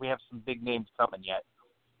because we have some big names coming yet.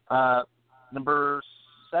 Number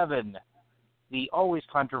 7, the always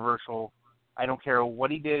controversial, I don't care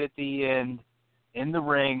what he did at the end, in the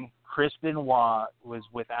ring, Chris Benoit was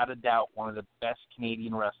without a doubt one of the best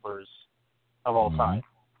Canadian wrestlers of all time.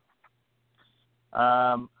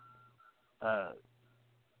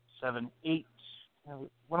 7, 8,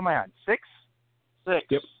 what am I on? 6? 6.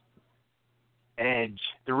 Yep. Edge,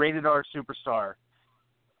 the rated R superstar.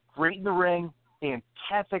 Great in the ring,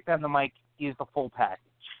 fantastic on the mic. He is the full package.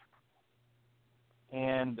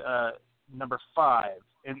 And number 5,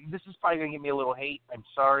 and this is probably going to give me a little hate. I'm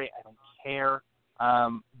sorry, I don't care.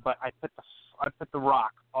 But I put the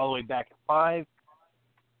Rock all the way back at 5.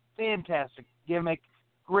 Fantastic gimmick,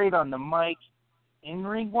 great on the mic,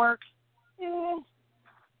 in-ring work.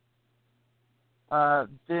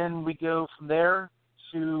 Then we go from there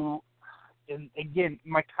to, and again,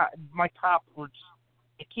 my top was.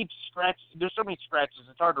 It keeps scratching. There's so many scratches.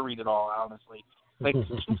 It's hard to read it all, honestly. Like,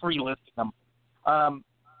 keep relisting them.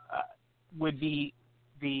 Would be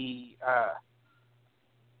the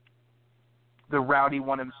rowdy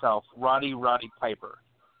one himself, Roddy Piper.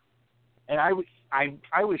 And I was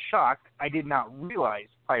shocked. I did not realize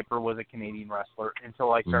Piper was a Canadian wrestler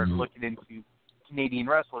until I started looking into Canadian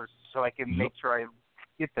wrestlers so I can make sure I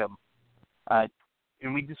get them. And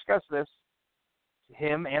we discussed this.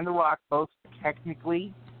 Him and The Rock, both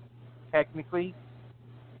technically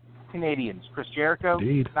Canadians. Chris Jericho,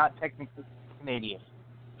 not technically Canadian.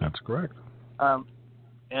 That's correct. And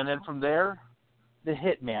then from there, the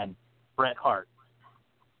Hitman, Bret Hart.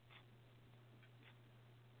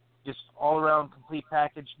 Just all around complete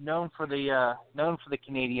package, known for the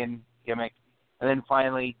Canadian gimmick. And then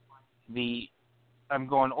finally, I'm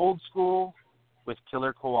going old school with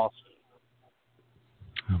Killer Kowalski.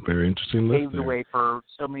 A very interesting list. Paved the way for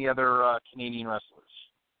so many other Canadian wrestlers.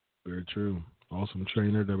 Very true. Awesome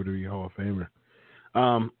trainer, WWE Hall of Famer.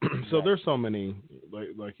 So there's so many,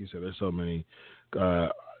 like you said, there's so many.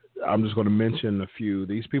 I'm just going to mention a few.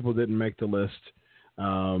 These people didn't make the list,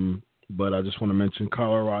 but I just want to mention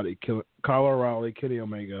Kyle O'Reilly, Kenny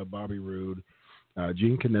Omega, Bobby Roode,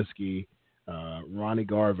 Gene Kiniski, Ronnie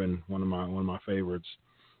Garvin, one of my favorites.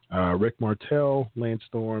 Rick Martel, Lance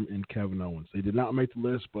Storm, and Kevin Owens. They did not make the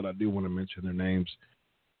list, but I do want to mention their names.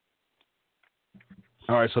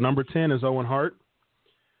 All right, so number 10 is Owen Hart.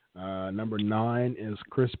 Number 9 is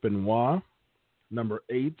Chris Benoit. Number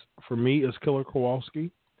 8 for me is Killer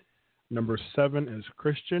Kowalski. Number 7 is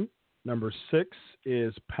Christian. Number 6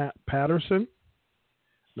 is Pat Patterson.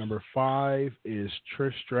 Number 5 is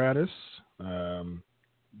Trish Stratus.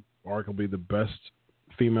 Arguably the best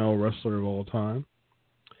female wrestler of all time.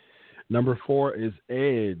 Number 4 is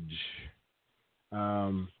Edge.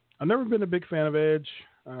 I've never been a big fan of Edge,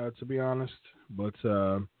 to be honest, but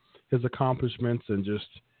his accomplishments and just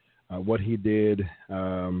what he did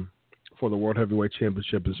for the World Heavyweight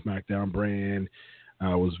Championship and SmackDown brand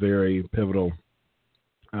was very pivotal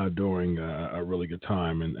during a really good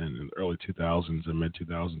time in the early 2000s and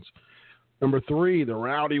mid-2000s. Number 3, the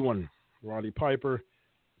rowdy one, Roddy Piper,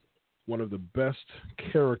 one of the best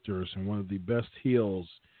characters and one of the best heels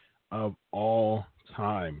of all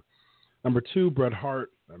time. Number 2, Bret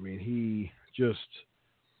Hart. I mean, he just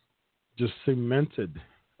cemented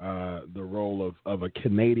the role of a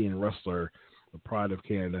Canadian wrestler, the pride of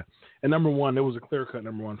Canada. And number 1, it was a clear-cut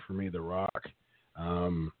number 1 for me, The Rock.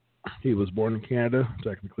 He was born in Canada,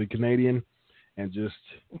 technically Canadian, and just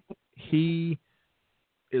he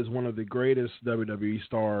is one of the greatest WWE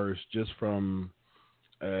stars just from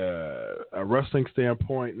a wrestling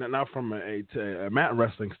standpoint, not from a mat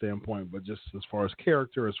wrestling standpoint, but just as far as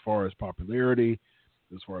character, as far as popularity,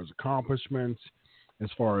 as far as accomplishments,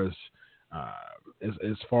 as far as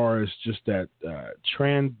just that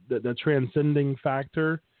the transcending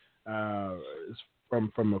factor, from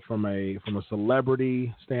a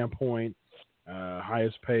celebrity standpoint,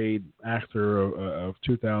 highest paid actor of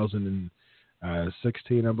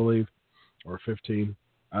 2016, I believe, or 15.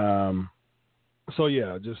 So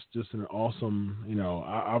yeah, just an awesome.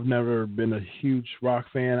 I've never been a huge Rock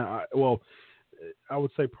fan. I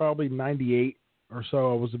would say probably 98 or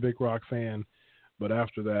so, I was a big Rock fan, but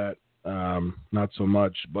after that, not so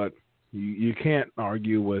much. But you can't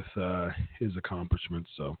argue with his accomplishments.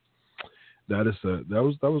 So that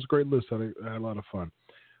was a great list. I had a lot of fun.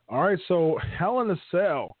 All right, so Hell in a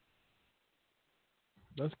Cell.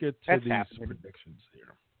 Let's get to these predictions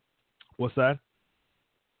here. What's that?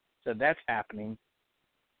 So that's happening.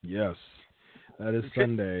 Yes, that is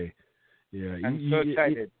Sunday. Yeah, I'm so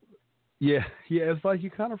excited. Yeah, it's like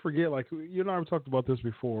you kind of forget. Like you and I have talked about this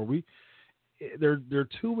before. They're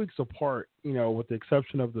 2 weeks apart. You know, with the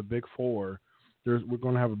exception of the Big Four. We're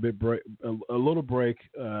going to have a little break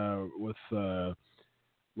with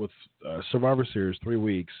Survivor Series, 3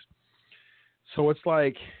 weeks. So it's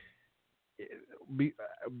like,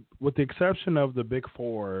 with the exception of the Big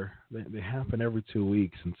Four, they happen every 2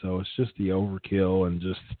 weeks, and so it's just the overkill, and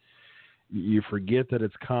just you forget that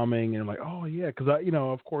it's coming, and like, oh yeah, because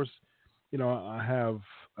of course, I have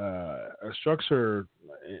a structure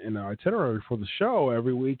in the itinerary for the show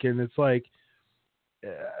every week, and it's like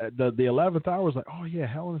the 11th hour is like, oh yeah,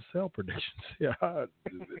 Hell in a Cell predictions. Yeah,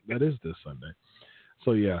 that is this Sunday.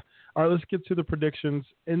 So yeah. All right, let's get to the predictions.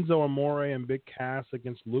 Enzo Amore and Big Cass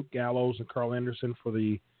against Luke Gallows and Carl Anderson for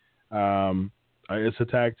the it's a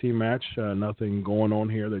tag team match. Nothing going on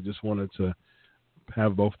here. They just wanted to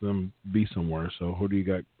have both of them be somewhere. So who do you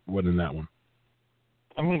got winning that one?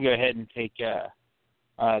 I'm going to go ahead and take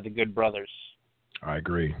the Good Brothers. I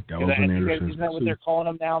agree. Gallows and Anderson. Isn't that what they're calling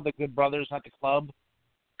them now? The Good Brothers, not the club?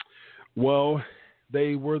 Well,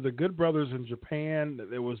 they were the Good Brothers in Japan.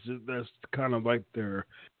 That's kind of like their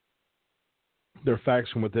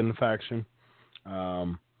faction within the faction.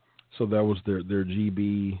 So that was their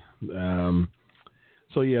GB.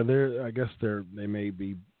 So yeah, I guess they may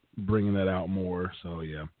be bringing that out more. So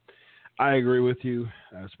yeah, I agree with you,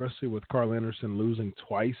 especially with Carl Anderson losing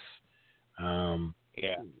twice. The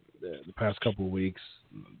past couple of weeks,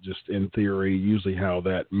 just in theory, usually how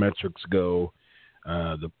that metrics go.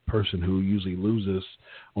 The person who usually loses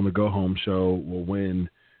on the Go Home show will win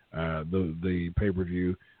the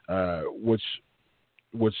pay-per-view, which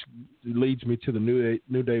leads me to the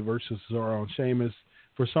New Day versus Cesaro and Sheamus.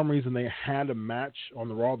 For some reason, they had a match on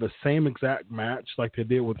the Raw, the same exact match like they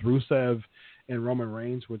did with Rusev and Roman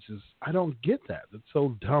Reigns, which is, I don't get that. It's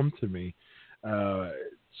so dumb to me.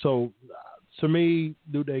 So to me,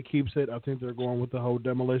 New Day keeps it. I think they're going with the whole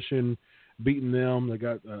demolition, beating them. They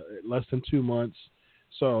got less than 2 months.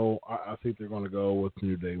 So I think they're going to go with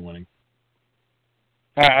New Day winning.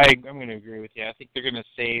 I'm going to agree with you. I think they're going to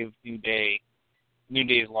save New Day. New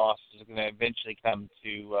Day's loss is going to eventually come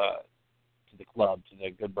to the club, to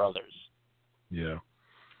the Good Brothers. Yeah.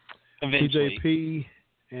 Eventually. TJP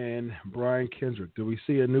and Brian Kendrick. Do we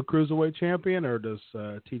see a new Cruiserweight champion, or does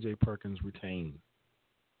TJ Perkins retain?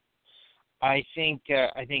 I think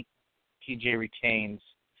TJ retains.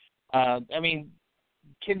 I mean,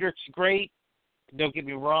 Kendrick's great. Don't get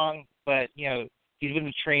me wrong, but he's been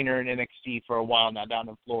a trainer in NXT for a while now down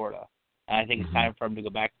in Florida. And I think it's time for him to go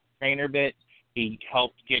back to the trainer bit. He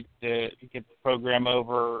helped get the program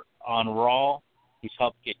over on Raw. He's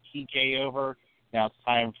helped get TJ over. Now it's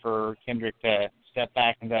time for Kendrick to step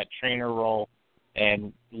back in that trainer role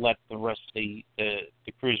and let the rest of the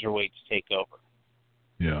cruiserweights take over.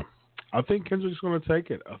 Yeah. I think Kendrick's going to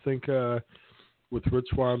take it. I think with Rich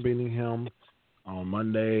Swann beating him on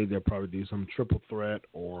Monday, they'll probably do some triple threat,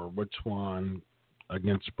 or Rich Swann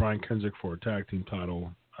against Brian Kendrick for a tag team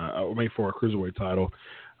title, for a cruiserweight title.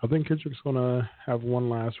 I think Kendrick's going to have one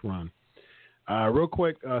last run. Real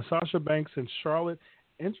quick, Sasha Banks and Charlotte.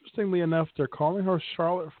 Interestingly enough, they're calling her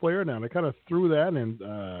Charlotte Flair now. They kind of threw that in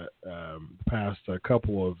the past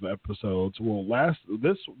couple of episodes. Well,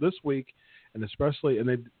 this week, and especially, and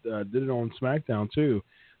they did it on SmackDown too.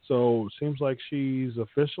 So it seems like she's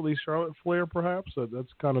officially Charlotte Flair, perhaps. So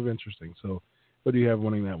that's kind of interesting. So, what do you have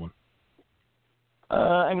winning that one?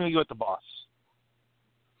 I'm going to go with the Boss.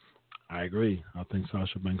 I agree. I think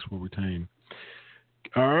Sasha Banks will retain.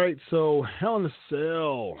 All right, so Hell in a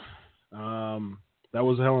Cell. That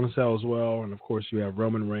was a Hell in a Cell as well, and of course you have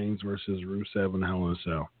Roman Reigns versus Rusev in Hell in a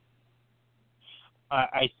Cell.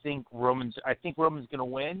 I think Roman's going to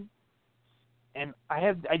win, and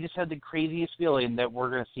I just had the craziest feeling that we're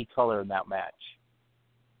going to see color in that match.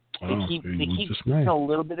 They keep keeping a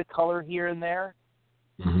little bit of color here and there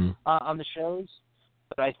on the shows,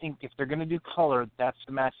 but I think if they're going to do color, that's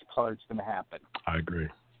the match of color that's going to happen. I agree.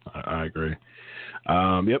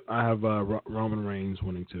 Yep, I have Roman Reigns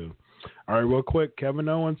winning too. All right, real quick, Kevin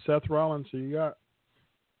Owens, Seth Rollins, who you got?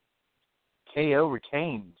 KO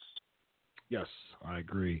retains. Yes, I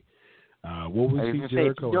agree. Will we see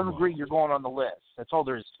Jericho? If you don't agree, you're going on the list. That's all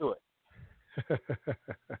there is to it.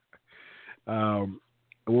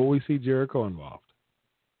 Will we see Jericho involved?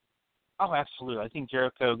 Oh, absolutely. I think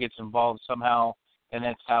Jericho gets involved somehow, and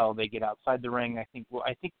that's how they get outside the ring. I think we're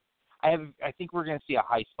going to see a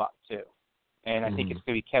high spot too, and I think it's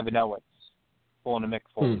going to be Kevin Owens pulling a Mick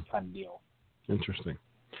Foley kind of deal. Interesting.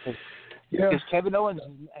 Because Kevin Owens,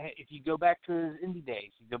 if you go back to his indie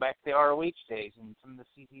days, you go back to the ROH days and some of the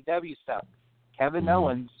CZW stuff, Kevin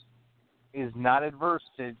Owens is not adverse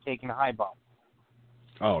to taking a high bump.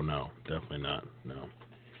 Oh, no, definitely not. No.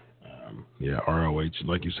 ROH,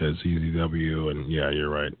 like you said, CZW, and you're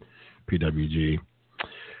right, PWG.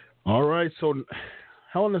 All right, so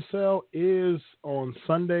Hell in a Cell is on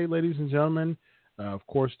Sunday, ladies and gentlemen. Of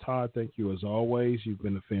course, Todd, thank you as always. You've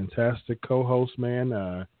been a fantastic co-host, man.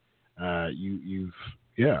 I've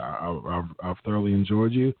thoroughly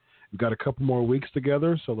enjoyed you. We've got a couple more weeks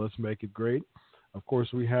together, so let's make it great. Of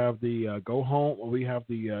course, we have the go home. We have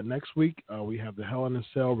the next week. We have the Hell in a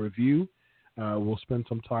Cell review. We'll spend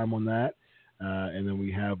some time on that, and then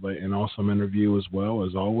we have an awesome interview as well,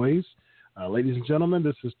 as always. Ladies and gentlemen,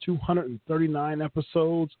 this is 239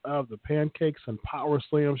 episodes of the Pancakes and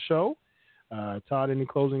Powerslam show. Todd, any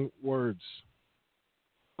closing words?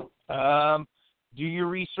 Do your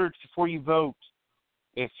research before you vote.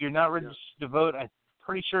 If you're not registered to vote, I'm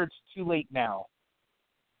pretty sure it's too late now.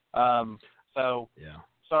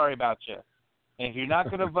 Sorry about you. And if you're not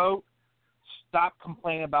going to vote, stop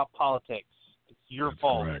complaining about politics. It's your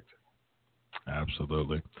fault. Correct.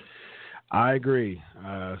 Absolutely. I agree.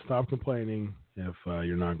 Stop complaining if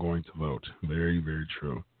you're not going to vote. Very, very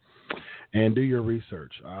true. And do your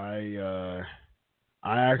research. I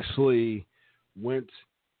actually went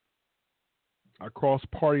across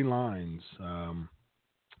party lines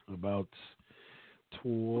about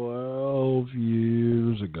 12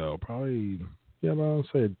 years ago, probably, I'll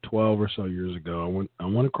say 12 or so years ago. I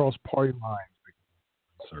went across party lines to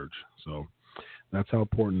research. So that's how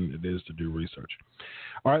important it is to do research.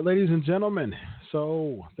 All right, ladies and gentlemen,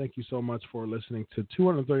 so thank you so much for listening to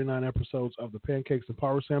 239 episodes of the Pancakes and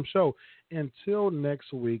Powerslam show. Until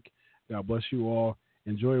next week, God bless you all.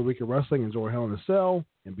 Enjoy a week of wrestling. Enjoy Hell in a Cell,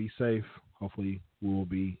 and be safe. Hopefully, we will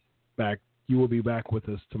be back. You will be back with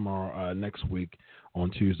us tomorrow, next week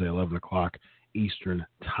on Tuesday, 11 o'clock Eastern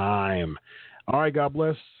Time. All right, God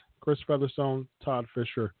bless. Chris Featherstone, Todd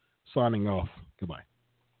Fisher, signing off. Goodbye.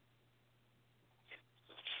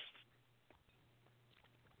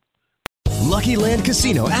 Lucky Land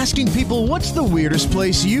Casino, asking people, what's the weirdest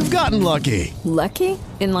place you've gotten lucky? Lucky?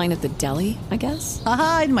 In line at the deli, I guess?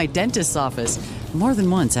 Aha, in my dentist's office. More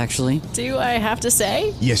than once, actually. Do I have to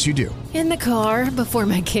say? Yes, you do. In the car before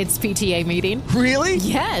my kids' PTA meeting. Really?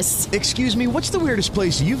 Yes. Excuse me, what's the weirdest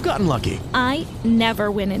place you've gotten lucky? I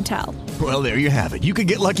never win and tell. Well, there you have it. You can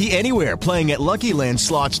get lucky anywhere, playing at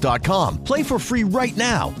LuckyLandSlots.com. Play for free right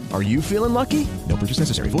now. Are you feeling lucky? No purchase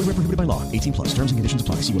necessary. Void where prohibited by law. 18+. Terms and conditions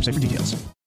apply. See website for details.